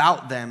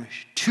about them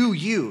to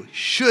you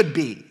should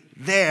be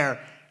their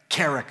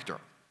character.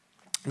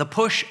 The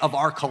push of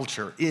our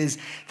culture is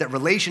that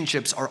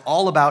relationships are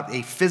all about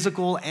a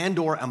physical and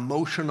or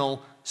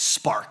emotional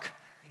spark.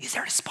 Is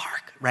there a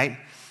spark, right?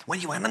 When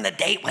you went on the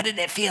date, what did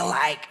it feel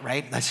like,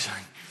 right?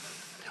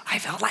 I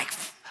felt like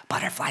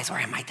butterflies were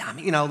in my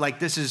tummy.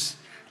 This is,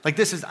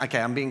 okay,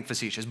 I'm being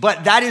facetious,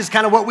 but that is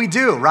kind of what we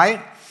do,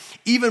 right?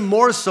 Even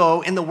more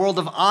so in the world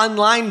of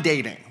online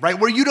dating, right?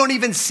 Where you don't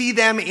even see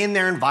them in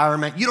their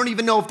environment. You don't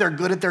even know if they're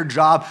good at their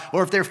job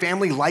or if their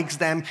family likes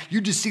them. You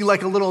just see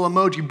like a little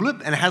emoji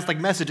bloop and it has like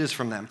messages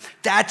from them.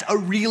 That's a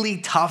really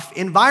tough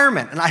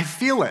environment and I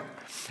feel it.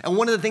 And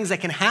one of the things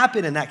that can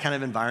happen in that kind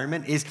of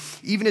environment is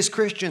even as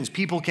Christians,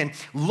 people can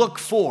look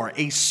for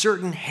a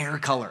certain hair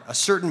color, a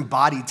certain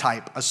body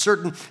type, a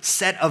certain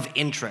set of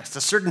interests,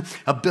 a certain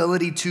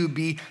ability to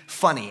be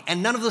funny.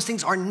 And none of those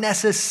things are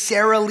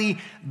necessarily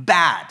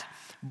bad.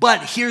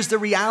 But here's the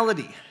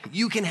reality.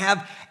 You can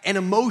have an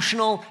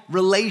emotional,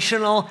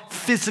 relational,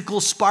 physical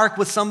spark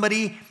with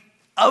somebody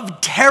of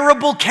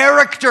terrible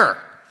character.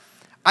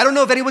 I don't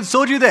know if anyone's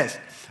told you this,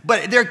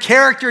 but their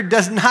character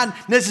does not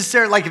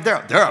necessarily, like if they're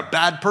a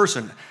bad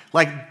person,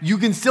 like you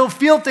can still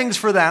feel things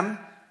for them,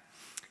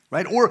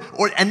 right?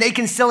 And they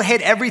can still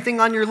hit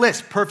everything on your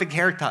list. Perfect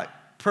hair type,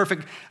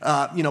 perfect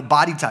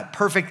body type,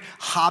 perfect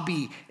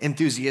hobby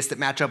enthusiasts that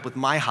match up with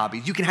my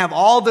hobbies. You can have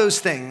all those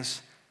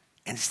things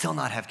and still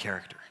not have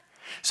character.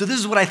 So this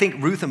is what I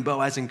think Ruth and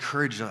Boaz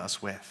encouraged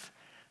us with.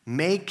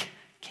 Make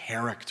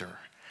character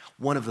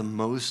one of the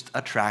most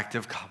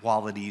attractive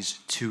qualities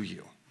to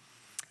you.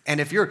 And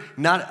if you're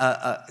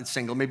not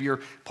single, maybe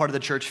you're part of the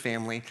church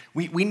family,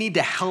 we need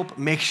to help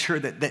make sure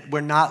that we're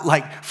not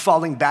like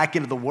falling back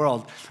into the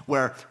world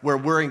where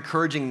we're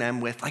encouraging them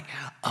with like,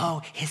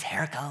 oh, his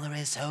hair color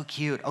is so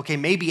cute. Okay,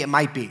 maybe it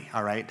might be,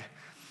 all right?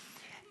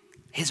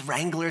 His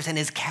Wranglers and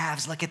his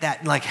calves, look at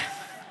that. Like,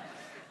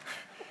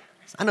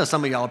 I know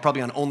some of y'all are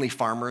probably on Only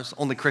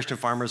Christian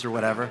Farmers or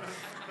whatever.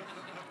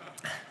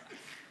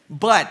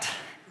 But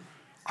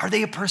are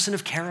they a person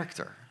of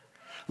character?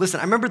 Listen,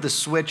 I remember the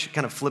switch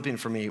kind of flipping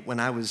for me when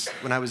I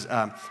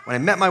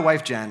met my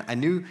wife Jen. I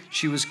knew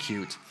she was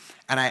cute,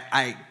 and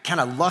I kind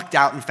of lucked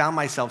out and found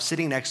myself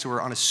sitting next to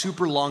her on a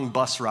super long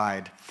bus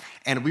ride,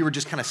 and we were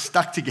just kind of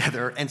stuck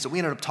together. And so we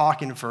ended up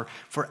talking for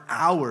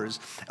hours.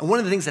 And one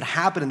of the things that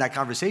happened in that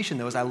conversation,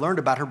 though, is I learned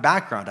about her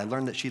background. I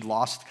learned that she'd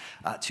lost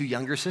 2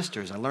 younger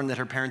sisters. I learned that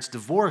her parents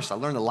divorced. I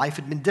learned that life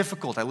had been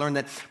difficult. I learned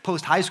that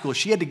post-high school,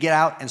 she had to get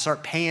out and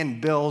start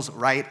paying bills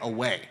right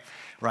away.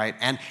 Right?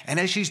 And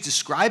as she's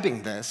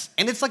describing this,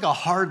 and it's like a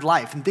hard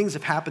life, and things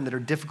have happened that are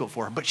difficult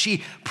for her, but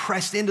she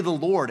pressed into the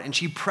Lord, and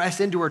she pressed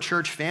into her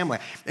church family.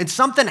 And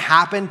something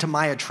happened to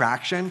my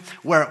attraction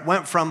where it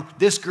went from,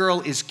 this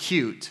girl is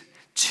cute,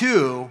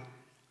 to,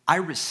 I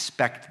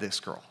respect this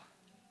girl.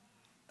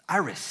 I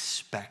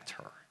respect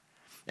her.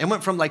 It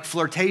went from like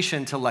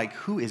flirtation to like,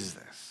 who is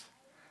this?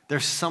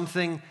 There's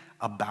something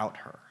about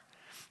her.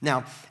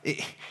 Now,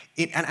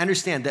 and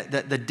understand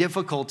that the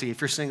difficulty,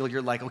 if you're single,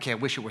 you're like, okay, I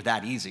wish it were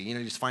that easy.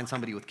 You just find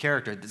somebody with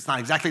character. It's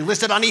not exactly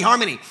listed on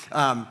eHarmony.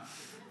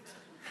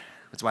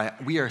 That's why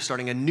we are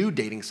starting a new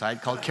dating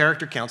site called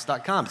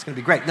charactercounts.com. It's going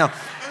to be great. No,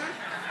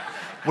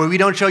 where we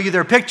don't show you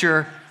their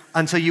picture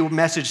until you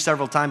message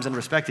several times and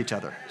respect each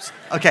other.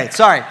 Okay,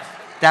 sorry.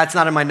 That's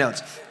not in my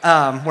notes.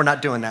 We're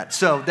not doing that.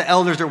 So the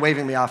elders are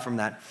waving me off from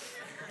that.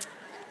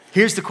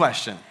 Here's the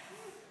question.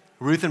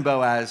 Ruth and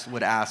Boaz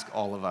would ask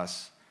all of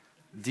us,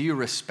 do you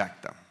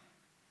respect them?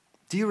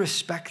 Do you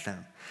respect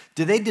them?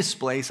 Do they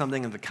display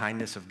something of the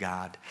kindness of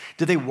God?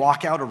 Do they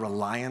walk out a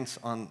reliance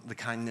on the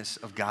kindness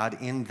of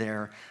God in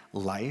their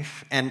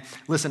life? And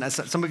listen, as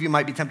some of you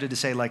might be tempted to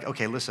say, like,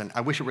 okay, listen,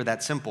 I wish it were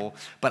that simple,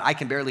 but I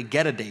can barely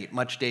get a date,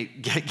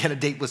 get a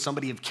date with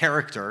somebody of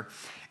character.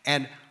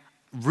 And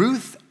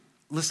Ruth,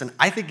 listen,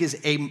 I think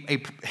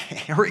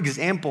her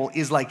example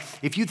is like,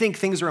 if you think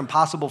things are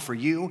impossible for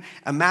you,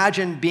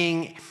 imagine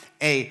being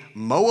a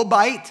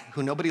Moabite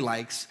who nobody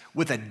likes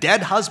with a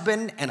dead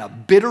husband and a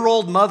bitter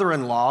old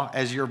mother-in-law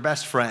as your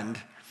best friend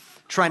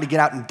trying to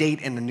get out and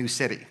date in a new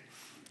city.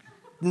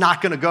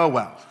 Not gonna go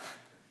well.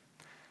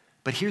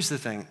 But here's the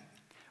thing.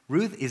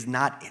 Ruth is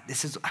not,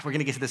 we're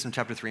gonna get to this in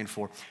chapter 3 and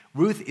 4.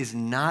 Ruth is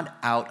not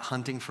out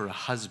hunting for a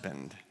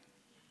husband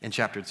in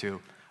chapter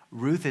 2.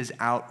 Ruth is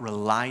out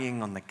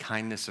relying on the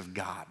kindness of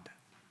God.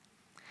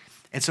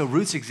 And so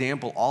Ruth's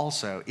example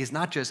also is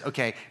not just,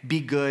 okay, be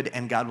good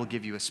and God will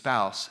give you a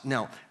spouse.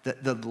 No,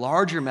 the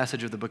larger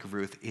message of the book of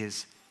Ruth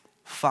is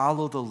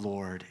follow the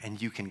Lord and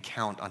you can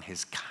count on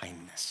his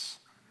kindness.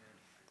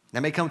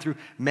 That may come through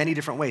many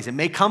different ways. It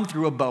may come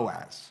through a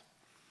Boaz,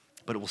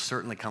 but it will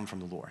certainly come from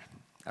the Lord.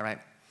 All right?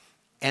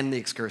 End the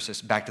excursus,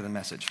 back to the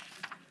message.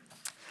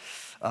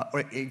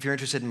 If you're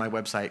interested in my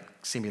website,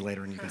 see me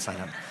later and you can sign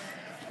up.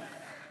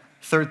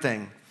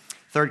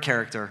 Third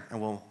character,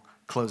 and we'll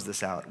close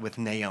this out with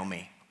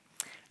Naomi.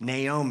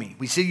 Naomi.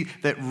 We see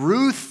that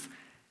Ruth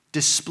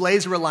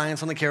displays a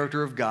reliance on the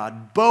character of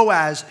God.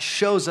 Boaz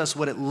shows us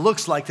what it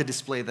looks like to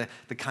display the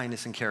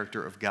kindness and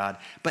character of God.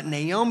 But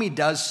Naomi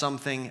does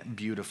something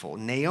beautiful.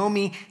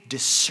 Naomi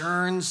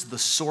discerns the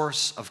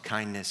source of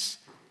kindness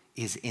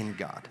is in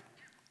God.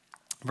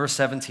 Verse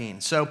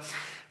 17. So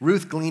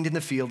Ruth gleaned in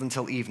the field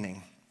until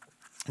evening.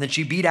 And then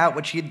she beat out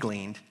what she had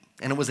gleaned,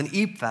 and it was an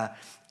ephah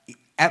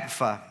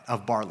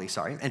of barley,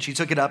 and she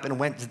took it up and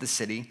went to the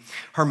city.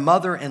 Her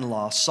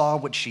mother-in-law saw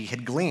what she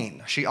had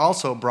gleaned. She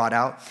also brought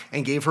out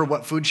and gave her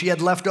what food she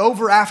had left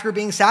over after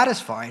being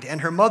satisfied.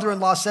 And her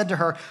mother-in-law said to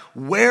her,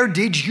 "Where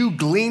did you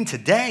glean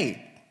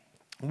today?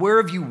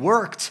 Where have you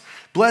worked?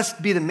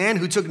 Blessed be the man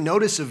who took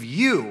notice of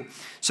you."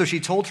 So she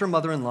told her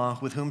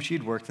mother-in-law with whom she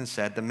had worked and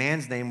said, "The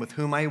man's name with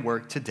whom I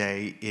work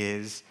today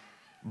is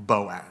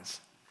Boaz."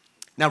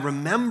 Now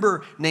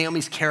remember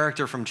Naomi's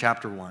character from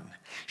chapter 1.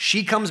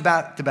 She comes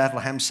back to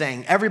Bethlehem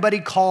saying, "Everybody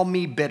call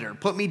me bitter.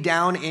 Put me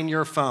down in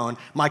your phone.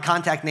 My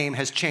contact name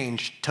has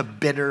changed to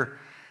Bitter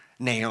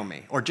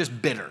Naomi," or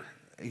just bitter,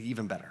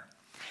 even better.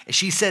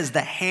 She says,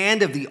 "The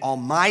hand of the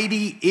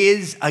Almighty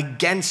is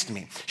against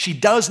me." She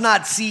does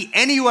not see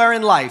anywhere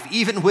in life,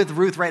 even with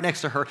Ruth right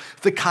next to her,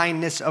 the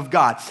kindness of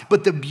God.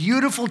 But the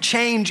beautiful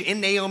change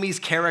in Naomi's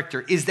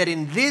character is that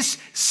in this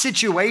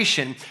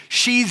situation,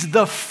 she's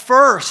the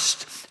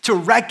first to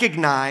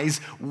recognize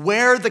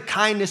where the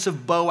kindness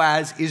of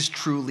Boaz is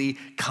truly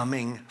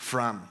coming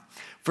from.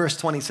 Verse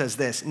 20 says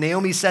this,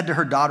 Naomi said to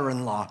her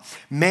daughter-in-law,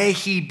 "May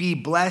he be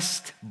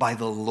blessed by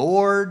the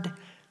Lord,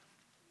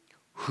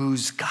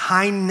 whose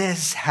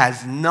kindness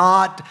has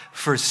not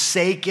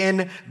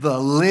forsaken the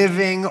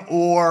living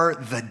or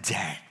the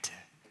dead."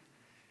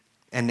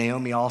 And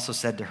Naomi also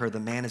said to her, "The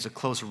man is a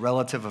close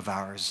relative of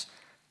ours,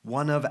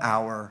 one of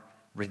our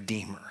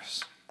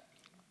redeemers."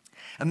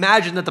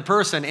 Imagine that the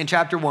person in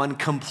chapter 1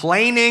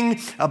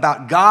 complaining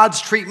about God's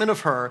treatment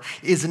of her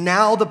is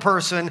now the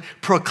person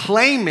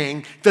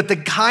proclaiming that the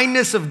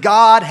kindness of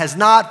God has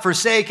not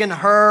forsaken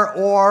her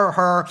or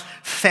her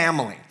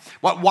family.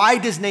 Why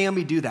does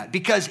Naomi do that?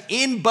 Because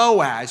in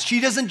Boaz, she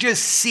doesn't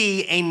just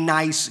see a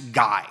nice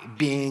guy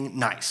being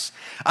nice.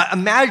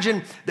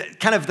 Imagine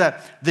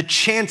the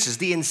chances,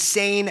 the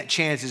insane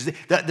chances.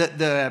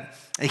 The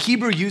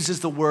Hebrew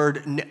uses the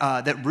word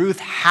that Ruth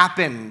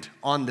happened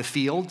on the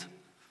field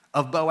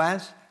of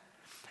Boaz.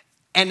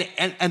 And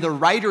the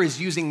writer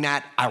is using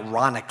that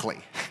ironically.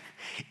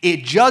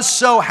 It just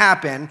so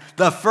happened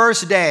the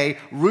first day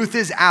Ruth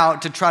is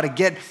out to try to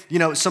get,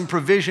 some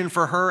provision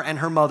for her and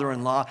her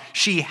mother-in-law.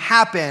 She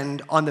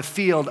happened on the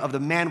field of the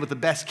man with the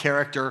best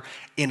character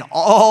in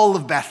all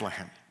of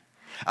Bethlehem.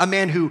 A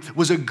man who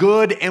was a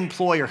good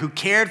employer, who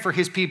cared for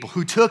his people,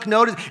 who took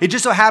notice. It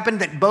just so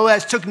happened that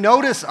Boaz took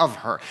notice of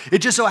her. It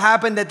just so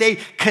happened that they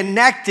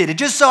connected. It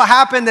just so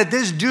happened that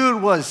this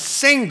dude was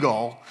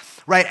single,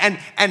 right?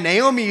 And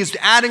Naomi is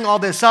adding all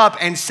this up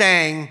and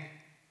saying,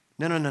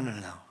 no,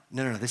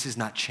 this is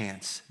not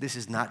chance. This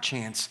is not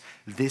chance.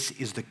 This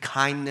is the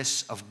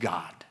kindness of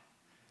God.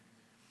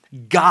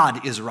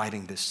 God is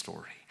writing this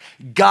story.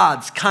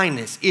 God's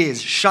kindness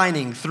is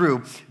shining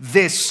through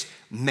this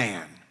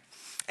man.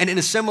 And in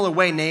a similar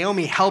way,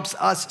 Naomi helps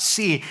us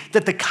see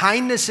that the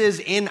kindnesses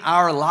in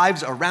our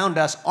lives around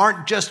us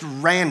aren't just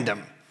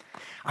random.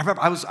 I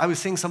remember I was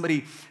seeing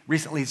somebody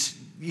recently,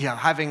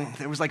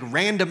 there was like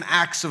random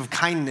acts of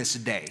kindness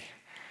day.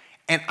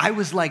 And I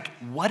was like,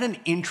 what an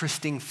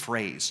interesting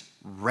phrase,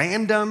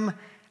 random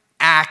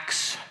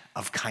acts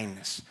of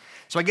kindness.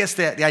 So I guess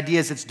the idea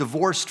is it's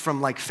divorced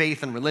from like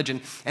faith and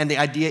religion. And the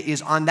idea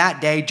is on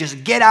that day,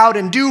 just get out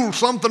and do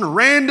something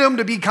random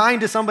to be kind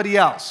to somebody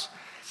else.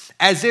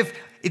 As if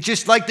It's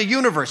just like the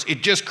universe.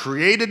 It just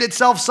created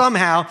itself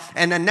somehow,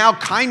 and then now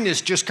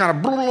kindness just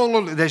kind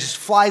of just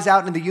flies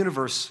out into the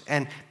universe,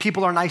 and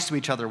people are nice to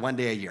each other one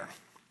day a year.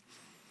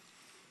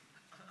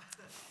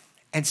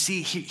 And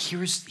see,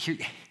 here's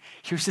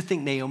the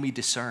thing Naomi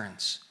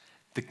discerns.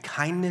 The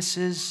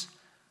kindnesses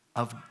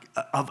of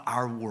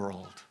our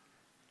world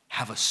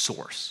have a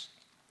source.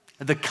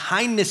 The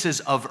kindnesses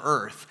of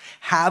earth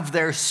have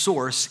their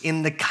source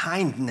in the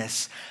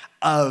kindness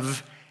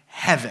of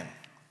heaven.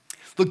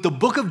 Look, the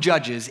book of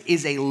Judges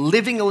is a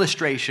living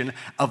illustration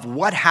of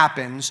what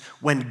happens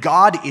when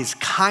God is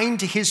kind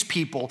to his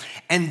people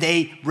and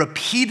they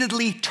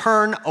repeatedly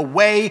turn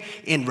away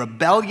in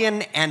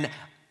rebellion and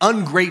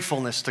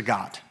ungratefulness to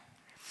God.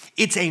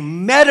 It's a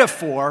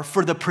metaphor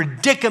for the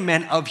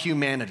predicament of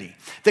humanity,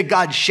 that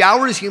God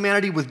showers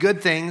humanity with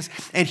good things,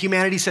 and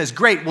humanity says,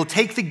 great, we'll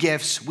take the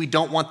gifts, we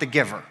don't want the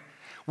giver.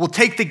 We'll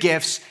take the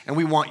gifts, and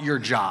we want your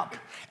job.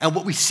 And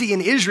what we see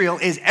in Israel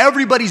is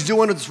everybody's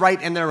doing what's right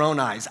in their own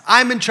eyes.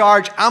 I'm in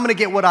charge, I'm gonna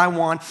get what I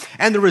want,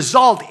 and the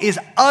result is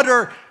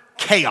utter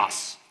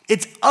chaos.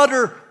 It's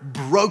utter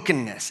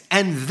brokenness,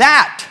 and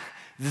that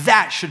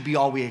should be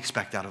all we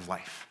expect out of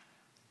life.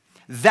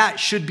 That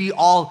should be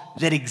all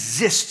that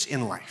exists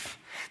in life.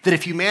 That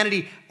if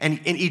humanity and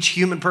each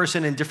human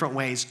person in different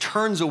ways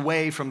turns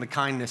away from the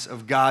kindness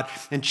of God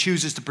and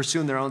chooses to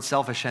pursue their own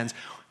selfish ends,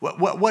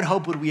 what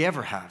hope would we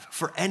ever have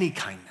for any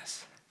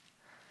kindness?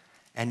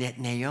 And yet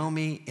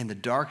Naomi, in the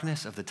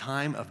darkness of the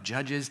time of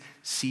Judges,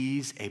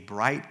 sees a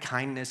bright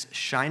kindness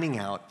shining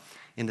out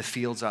in the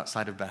fields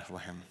outside of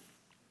Bethlehem.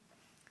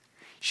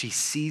 She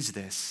sees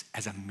this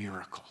as a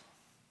miracle.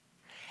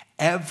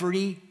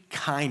 Every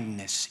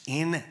kindness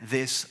in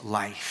this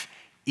life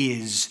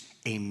is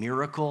a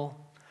miracle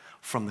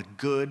from the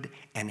good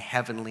and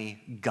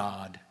heavenly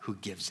God who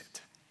gives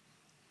it.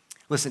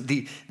 Listen,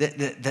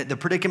 the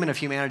predicament of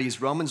humanity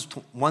is Romans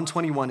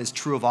 1:21 is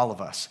true of all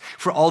of us.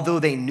 For although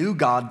they knew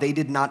God, they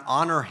did not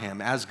honor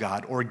him as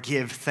God or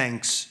give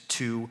thanks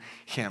to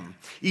him.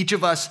 Each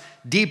of us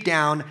deep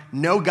down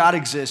know God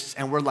exists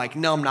and we're like,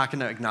 no, I'm not going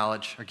to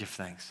acknowledge or give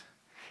thanks.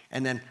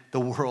 And then the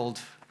world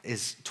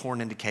is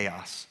torn into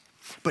chaos.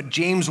 But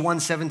James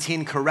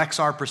 1:17 corrects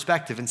our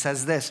perspective and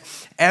says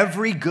this: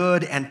 every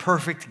good and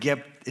perfect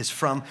gift is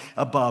from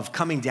above,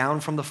 coming down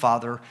from the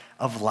Father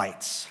of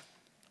lights.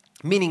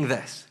 Meaning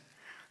this,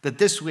 that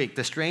this week,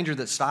 the stranger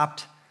that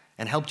stopped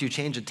and helped you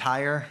change a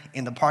tire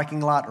in the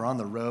parking lot or on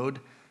the road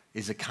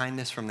is a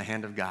kindness from the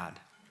hand of God.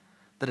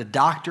 That a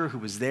doctor who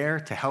was there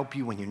to help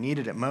you when you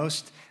needed it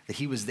most, that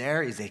he was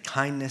there is a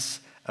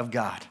kindness of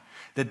God.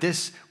 That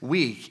this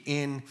week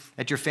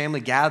at your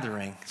family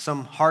gathering,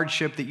 some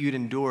hardship that you'd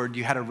endured,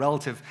 you had a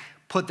relative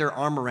put their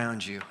arm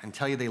around you and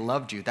tell you they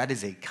loved you. That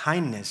is a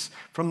kindness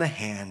from the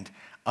hand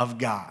of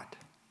God.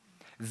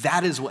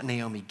 That is what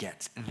Naomi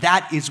gets.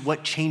 That is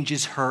what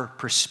changes her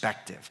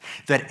perspective.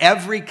 That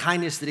every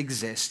kindness that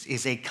exists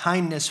is a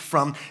kindness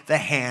from the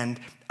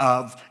hand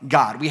of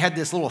God. We had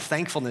this little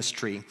thankfulness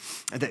tree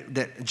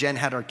that Jen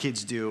had our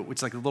kids do.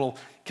 It's like a little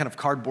kind of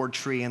cardboard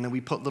tree, and then we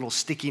put little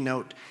sticky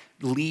note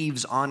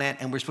leaves on it,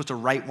 and we're supposed to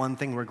write one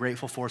thing we're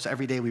grateful for. So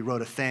every day we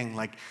wrote a thing,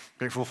 like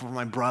grateful for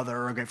my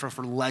brother, or grateful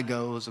for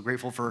Legos, or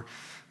grateful for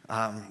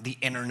the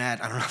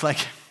internet. I don't know, like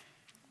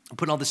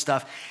putting all this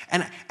stuff.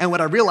 And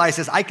what I realized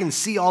is I can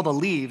see all the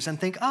leaves and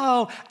think,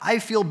 oh, I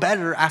feel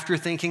better after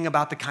thinking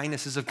about the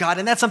kindnesses of God.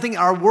 And that's something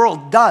our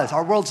world does.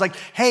 Our world's like,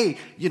 hey,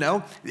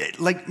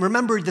 like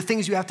remember the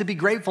things you have to be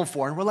grateful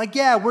for. And we're like,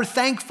 yeah, we're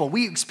thankful.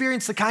 We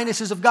experience the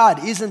kindnesses of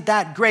God. Isn't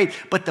that great?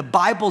 But the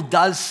Bible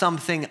does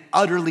something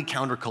utterly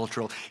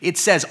countercultural. It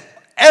says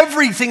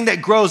everything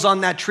that grows on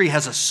that tree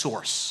has a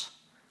source.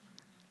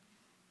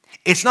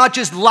 It's not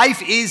just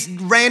life is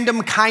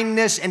random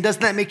kindness and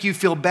doesn't that make you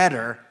feel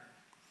better?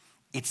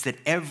 It's that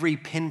every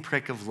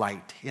pinprick of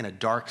light in a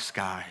dark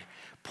sky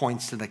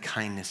points to the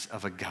kindness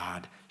of a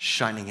God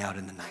shining out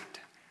in the night.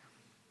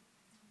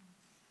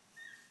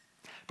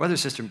 Brother,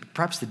 sister,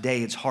 perhaps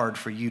today it's hard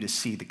for you to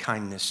see the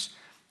kindness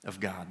of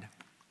God.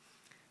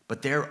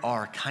 But there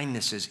are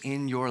kindnesses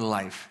in your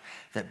life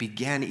that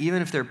began,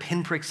 even if they're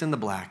pinpricks in the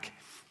black,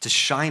 to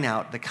shine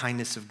out the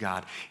kindness of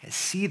God. And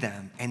see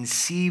them and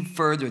see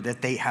further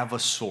that they have a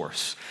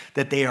source,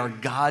 that they are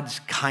God's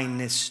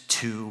kindness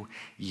to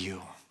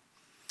you.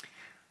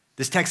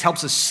 This text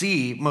helps us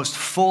see most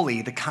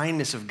fully the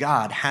kindness of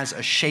God has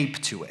a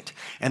shape to it.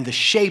 And the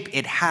shape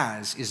it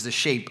has is the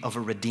shape of a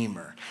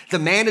redeemer. The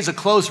man is a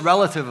close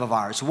relative of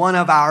ours, one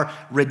of our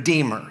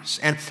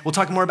redeemers. And we'll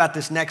talk more about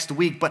this next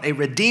week, but a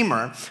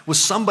redeemer was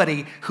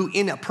somebody who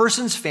in a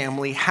person's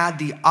family had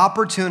the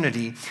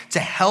opportunity to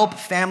help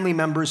family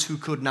members who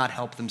could not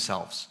help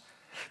themselves.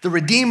 The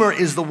Redeemer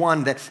is the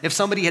one that if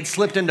somebody had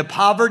slipped into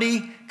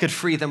poverty, could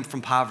free them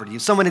from poverty.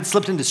 If someone had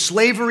slipped into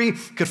slavery,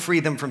 could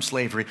free them from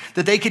slavery.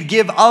 That they could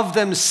give of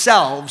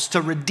themselves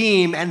to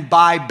redeem and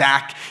buy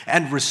back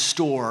and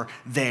restore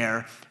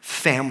their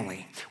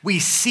family. We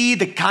see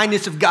the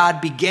kindness of God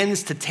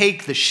begins to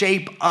take the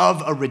shape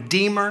of a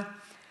Redeemer,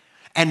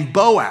 and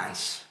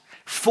Boaz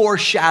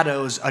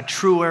foreshadows a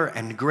truer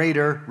and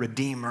greater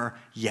Redeemer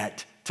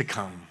yet to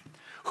come,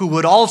 who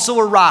would also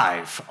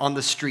arrive on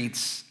the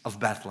streets of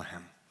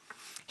Bethlehem.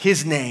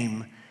 His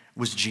name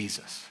was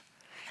Jesus.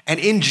 And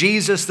in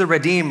Jesus the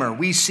Redeemer,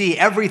 we see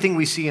everything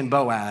we see in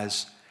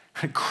Boaz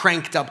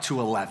cranked up to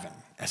 11,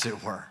 as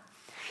it were.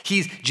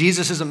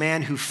 Jesus is a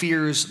man who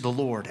fears the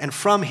Lord, and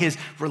from his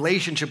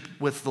relationship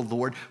with the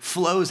Lord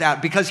flows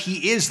out, because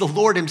he is the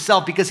Lord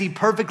himself, because he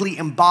perfectly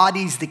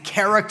embodies the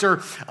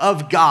character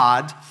of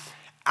God.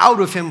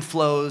 Out of him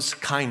flows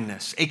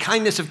kindness, a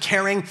kindness of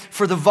caring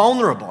for the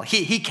vulnerable.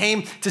 He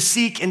came to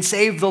seek and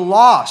save the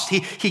lost.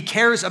 He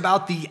cares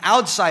about the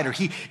outsider.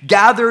 He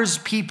gathers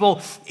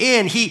people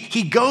in.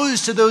 He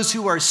goes to those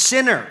who are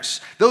sinners,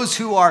 those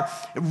who are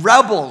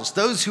rebels,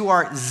 those who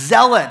are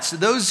zealots,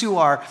 those who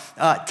are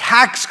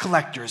tax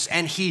collectors,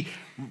 and he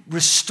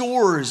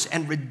restores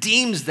and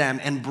redeems them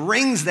and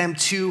brings them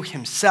to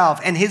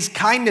himself. And his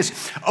kindness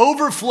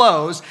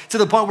overflows to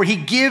the point where he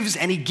gives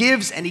and he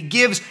gives and he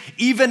gives,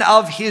 even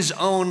of his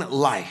own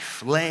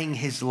life, laying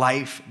his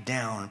life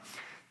down,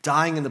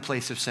 dying in the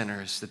place of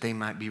sinners, that they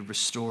might be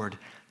restored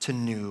to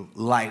new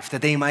life,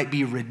 that they might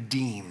be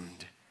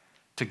redeemed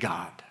to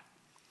God.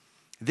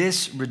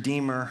 This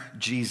Redeemer,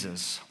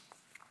 Jesus,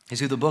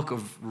 is who the book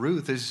of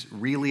Ruth is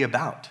really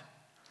about.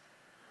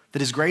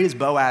 That as great as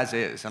Boaz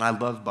is, and I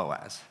love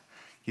Boaz,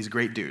 he's a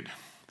great dude,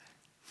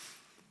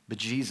 but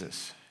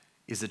Jesus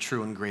is the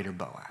true and greater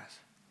Boaz.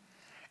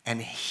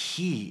 And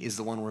he is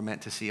the one we're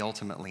meant to see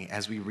ultimately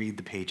as we read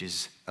the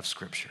pages of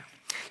Scripture.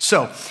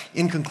 So,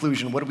 in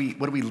conclusion, what do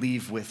we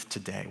leave with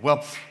today?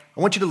 Well,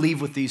 I want you to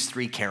leave with these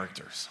three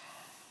characters.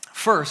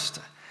 First,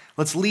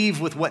 let's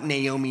leave with what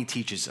Naomi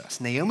teaches us.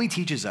 Naomi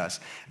teaches us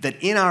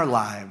that in our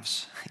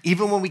lives,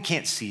 even when we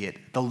can't see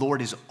it, the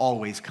Lord is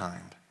always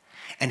kind.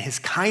 And his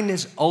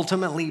kindness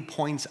ultimately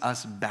points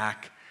us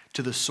back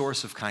to the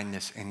source of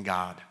kindness in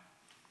God.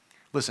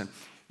 Listen,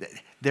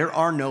 there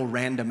are no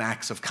random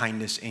acts of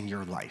kindness in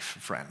your life,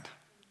 friend.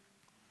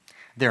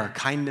 There are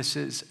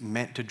kindnesses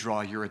meant to draw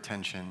your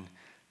attention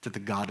to the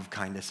God of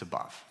kindness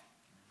above.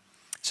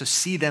 So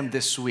see them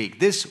this week.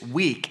 This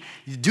week,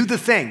 do the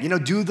thing.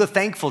 Do the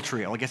thankful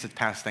tree. Oh, I guess it's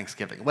past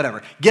Thanksgiving.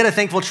 Whatever. Get a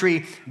thankful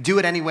tree. Do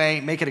it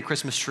anyway. Make it a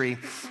Christmas tree.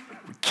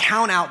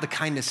 Count out the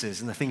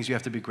kindnesses and the things you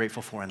have to be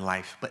grateful for in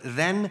life, but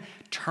then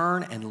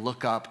turn and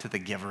look up to the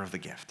giver of the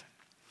gift.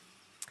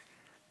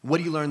 What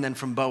do you learn then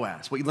from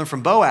Boaz? What you learn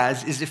from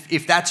Boaz is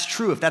if that's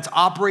true, if that's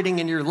operating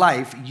in your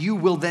life, you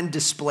will then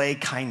display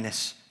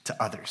kindness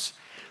to others.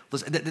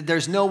 Listen,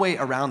 there's no way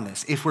around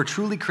this. If we're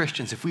truly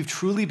Christians, if we've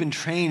truly been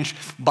changed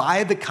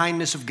by the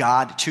kindness of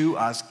God to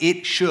us,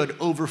 it should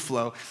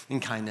overflow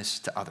in kindness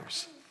to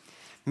others.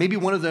 Maybe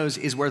one of those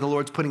is where the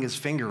Lord's putting his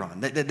finger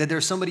on, that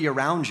there's somebody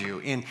around you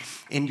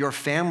in your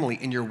family,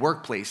 in your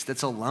workplace,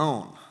 that's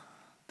alone,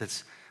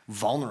 that's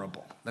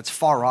vulnerable, that's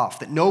far off,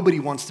 that nobody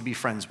wants to be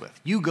friends with.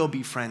 You go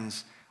be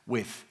friends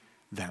with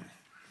them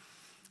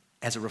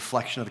as a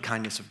reflection of the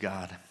kindness of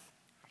God.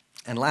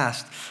 And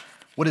last,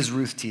 what does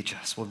Ruth teach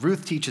us? Well,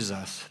 Ruth teaches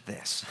us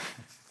this,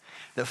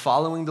 that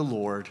following the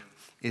Lord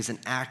is an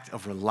act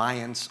of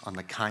reliance on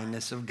the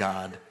kindness of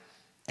God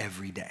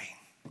every day.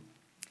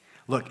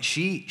 Look,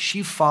 she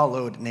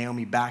followed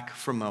Naomi back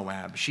from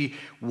Moab. She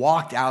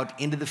walked out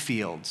into the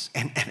fields.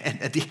 And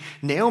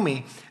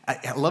Naomi,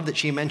 I love that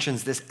she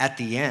mentions this at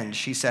the end.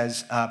 She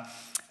says,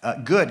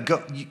 good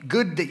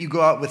that you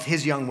go out with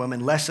his young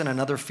woman, lest in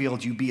another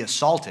field you be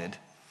assaulted.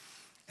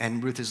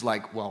 And Ruth is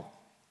like, well,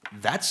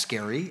 that's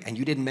scary. And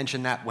you didn't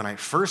mention that when I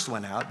first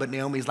went out. But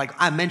Naomi's like,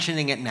 I'm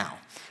mentioning it now,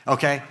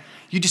 okay?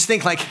 You just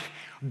think like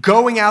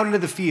going out into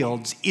the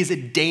fields is a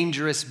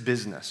dangerous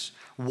business.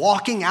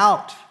 Walking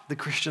out the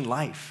Christian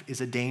life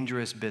is a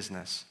dangerous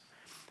business,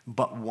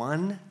 but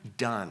one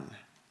done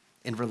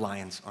in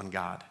reliance on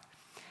God.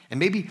 And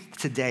maybe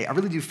today, I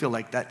really do feel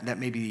like that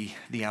may be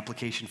the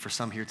application for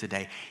some here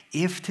today.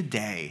 If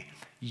today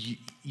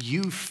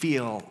you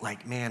feel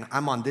like, man,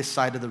 I'm on this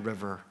side of the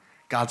river,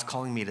 God's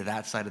calling me to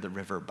that side of the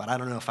river, but I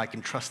don't know if I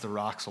can trust the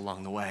rocks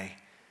along the way.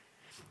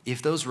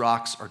 If those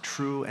rocks are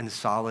true and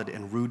solid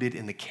and rooted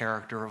in the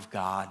character of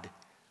God,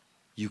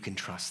 you can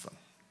trust them.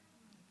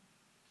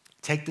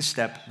 Take the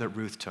step that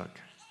Ruth took.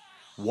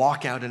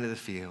 Walk out into the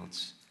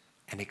fields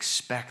and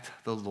expect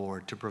the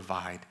Lord to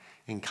provide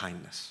in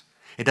kindness.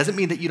 It doesn't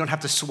mean that you don't have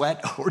to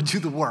sweat or do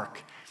the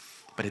work,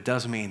 but it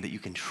does mean that you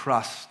can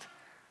trust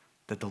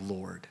that the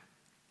Lord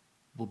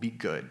will be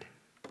good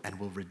and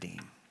will redeem.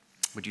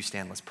 Would you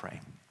stand? Let's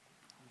pray.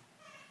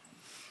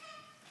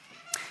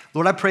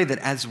 Lord, I pray that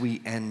as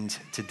we end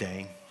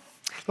today,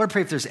 Lord, I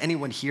pray if there's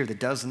anyone here that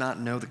does not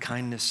know the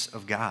kindness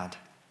of God,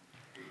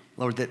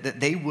 Lord, that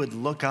they would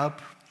look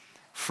up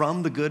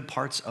from the good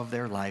parts of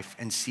their life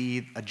and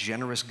see a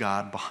generous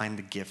God behind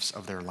the gifts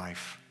of their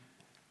life.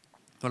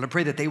 Lord, I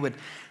pray that they would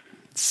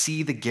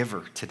see the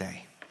giver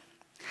today.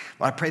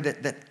 Lord, I pray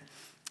that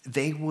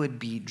they would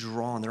be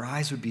drawn, their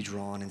eyes would be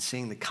drawn in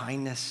seeing the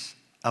kindness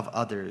of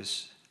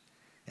others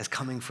as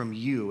coming from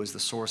you as the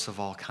source of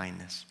all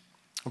kindness.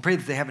 I pray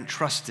that they haven't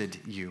trusted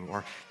you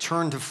or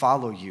turned to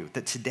follow you,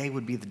 that today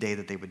would be the day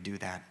that they would do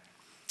that.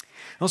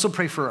 I also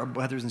pray for our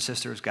brothers and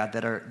sisters, God,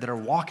 that are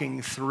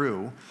walking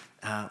through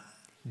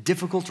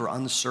difficult or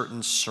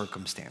uncertain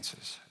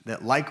circumstances.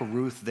 That like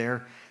Ruth,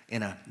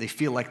 they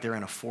feel like they're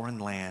in a foreign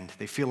land.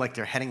 They feel like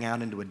they're heading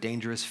out into a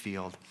dangerous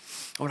field.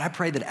 Lord, I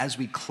pray that as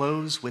we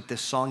close with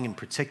this song in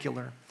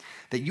particular,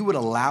 that you would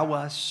allow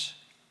us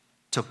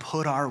to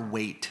put our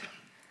weight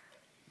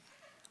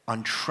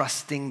on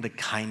trusting the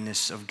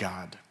kindness of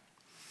God.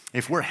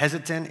 If we're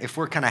hesitant, if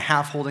we're kind of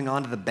half holding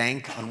on to the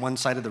bank on one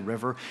side of the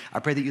river, I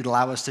pray that you'd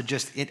allow us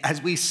to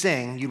as we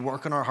sing, you'd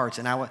work on our hearts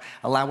and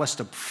allow us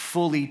to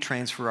fully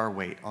transfer our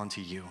weight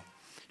onto you,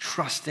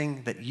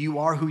 trusting that you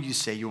are who you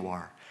say you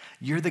are.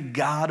 You're the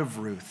God of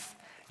Ruth.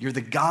 You're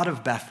the God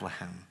of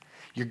Bethlehem.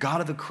 You're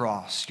God of the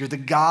cross. You're the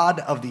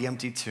God of the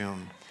empty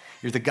tomb.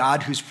 You're the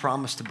God who's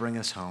promised to bring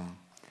us home.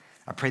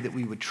 I pray that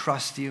we would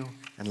trust you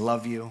and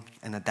love you,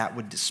 and that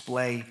would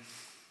display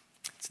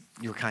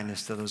your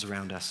kindness to those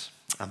around us.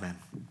 Amen.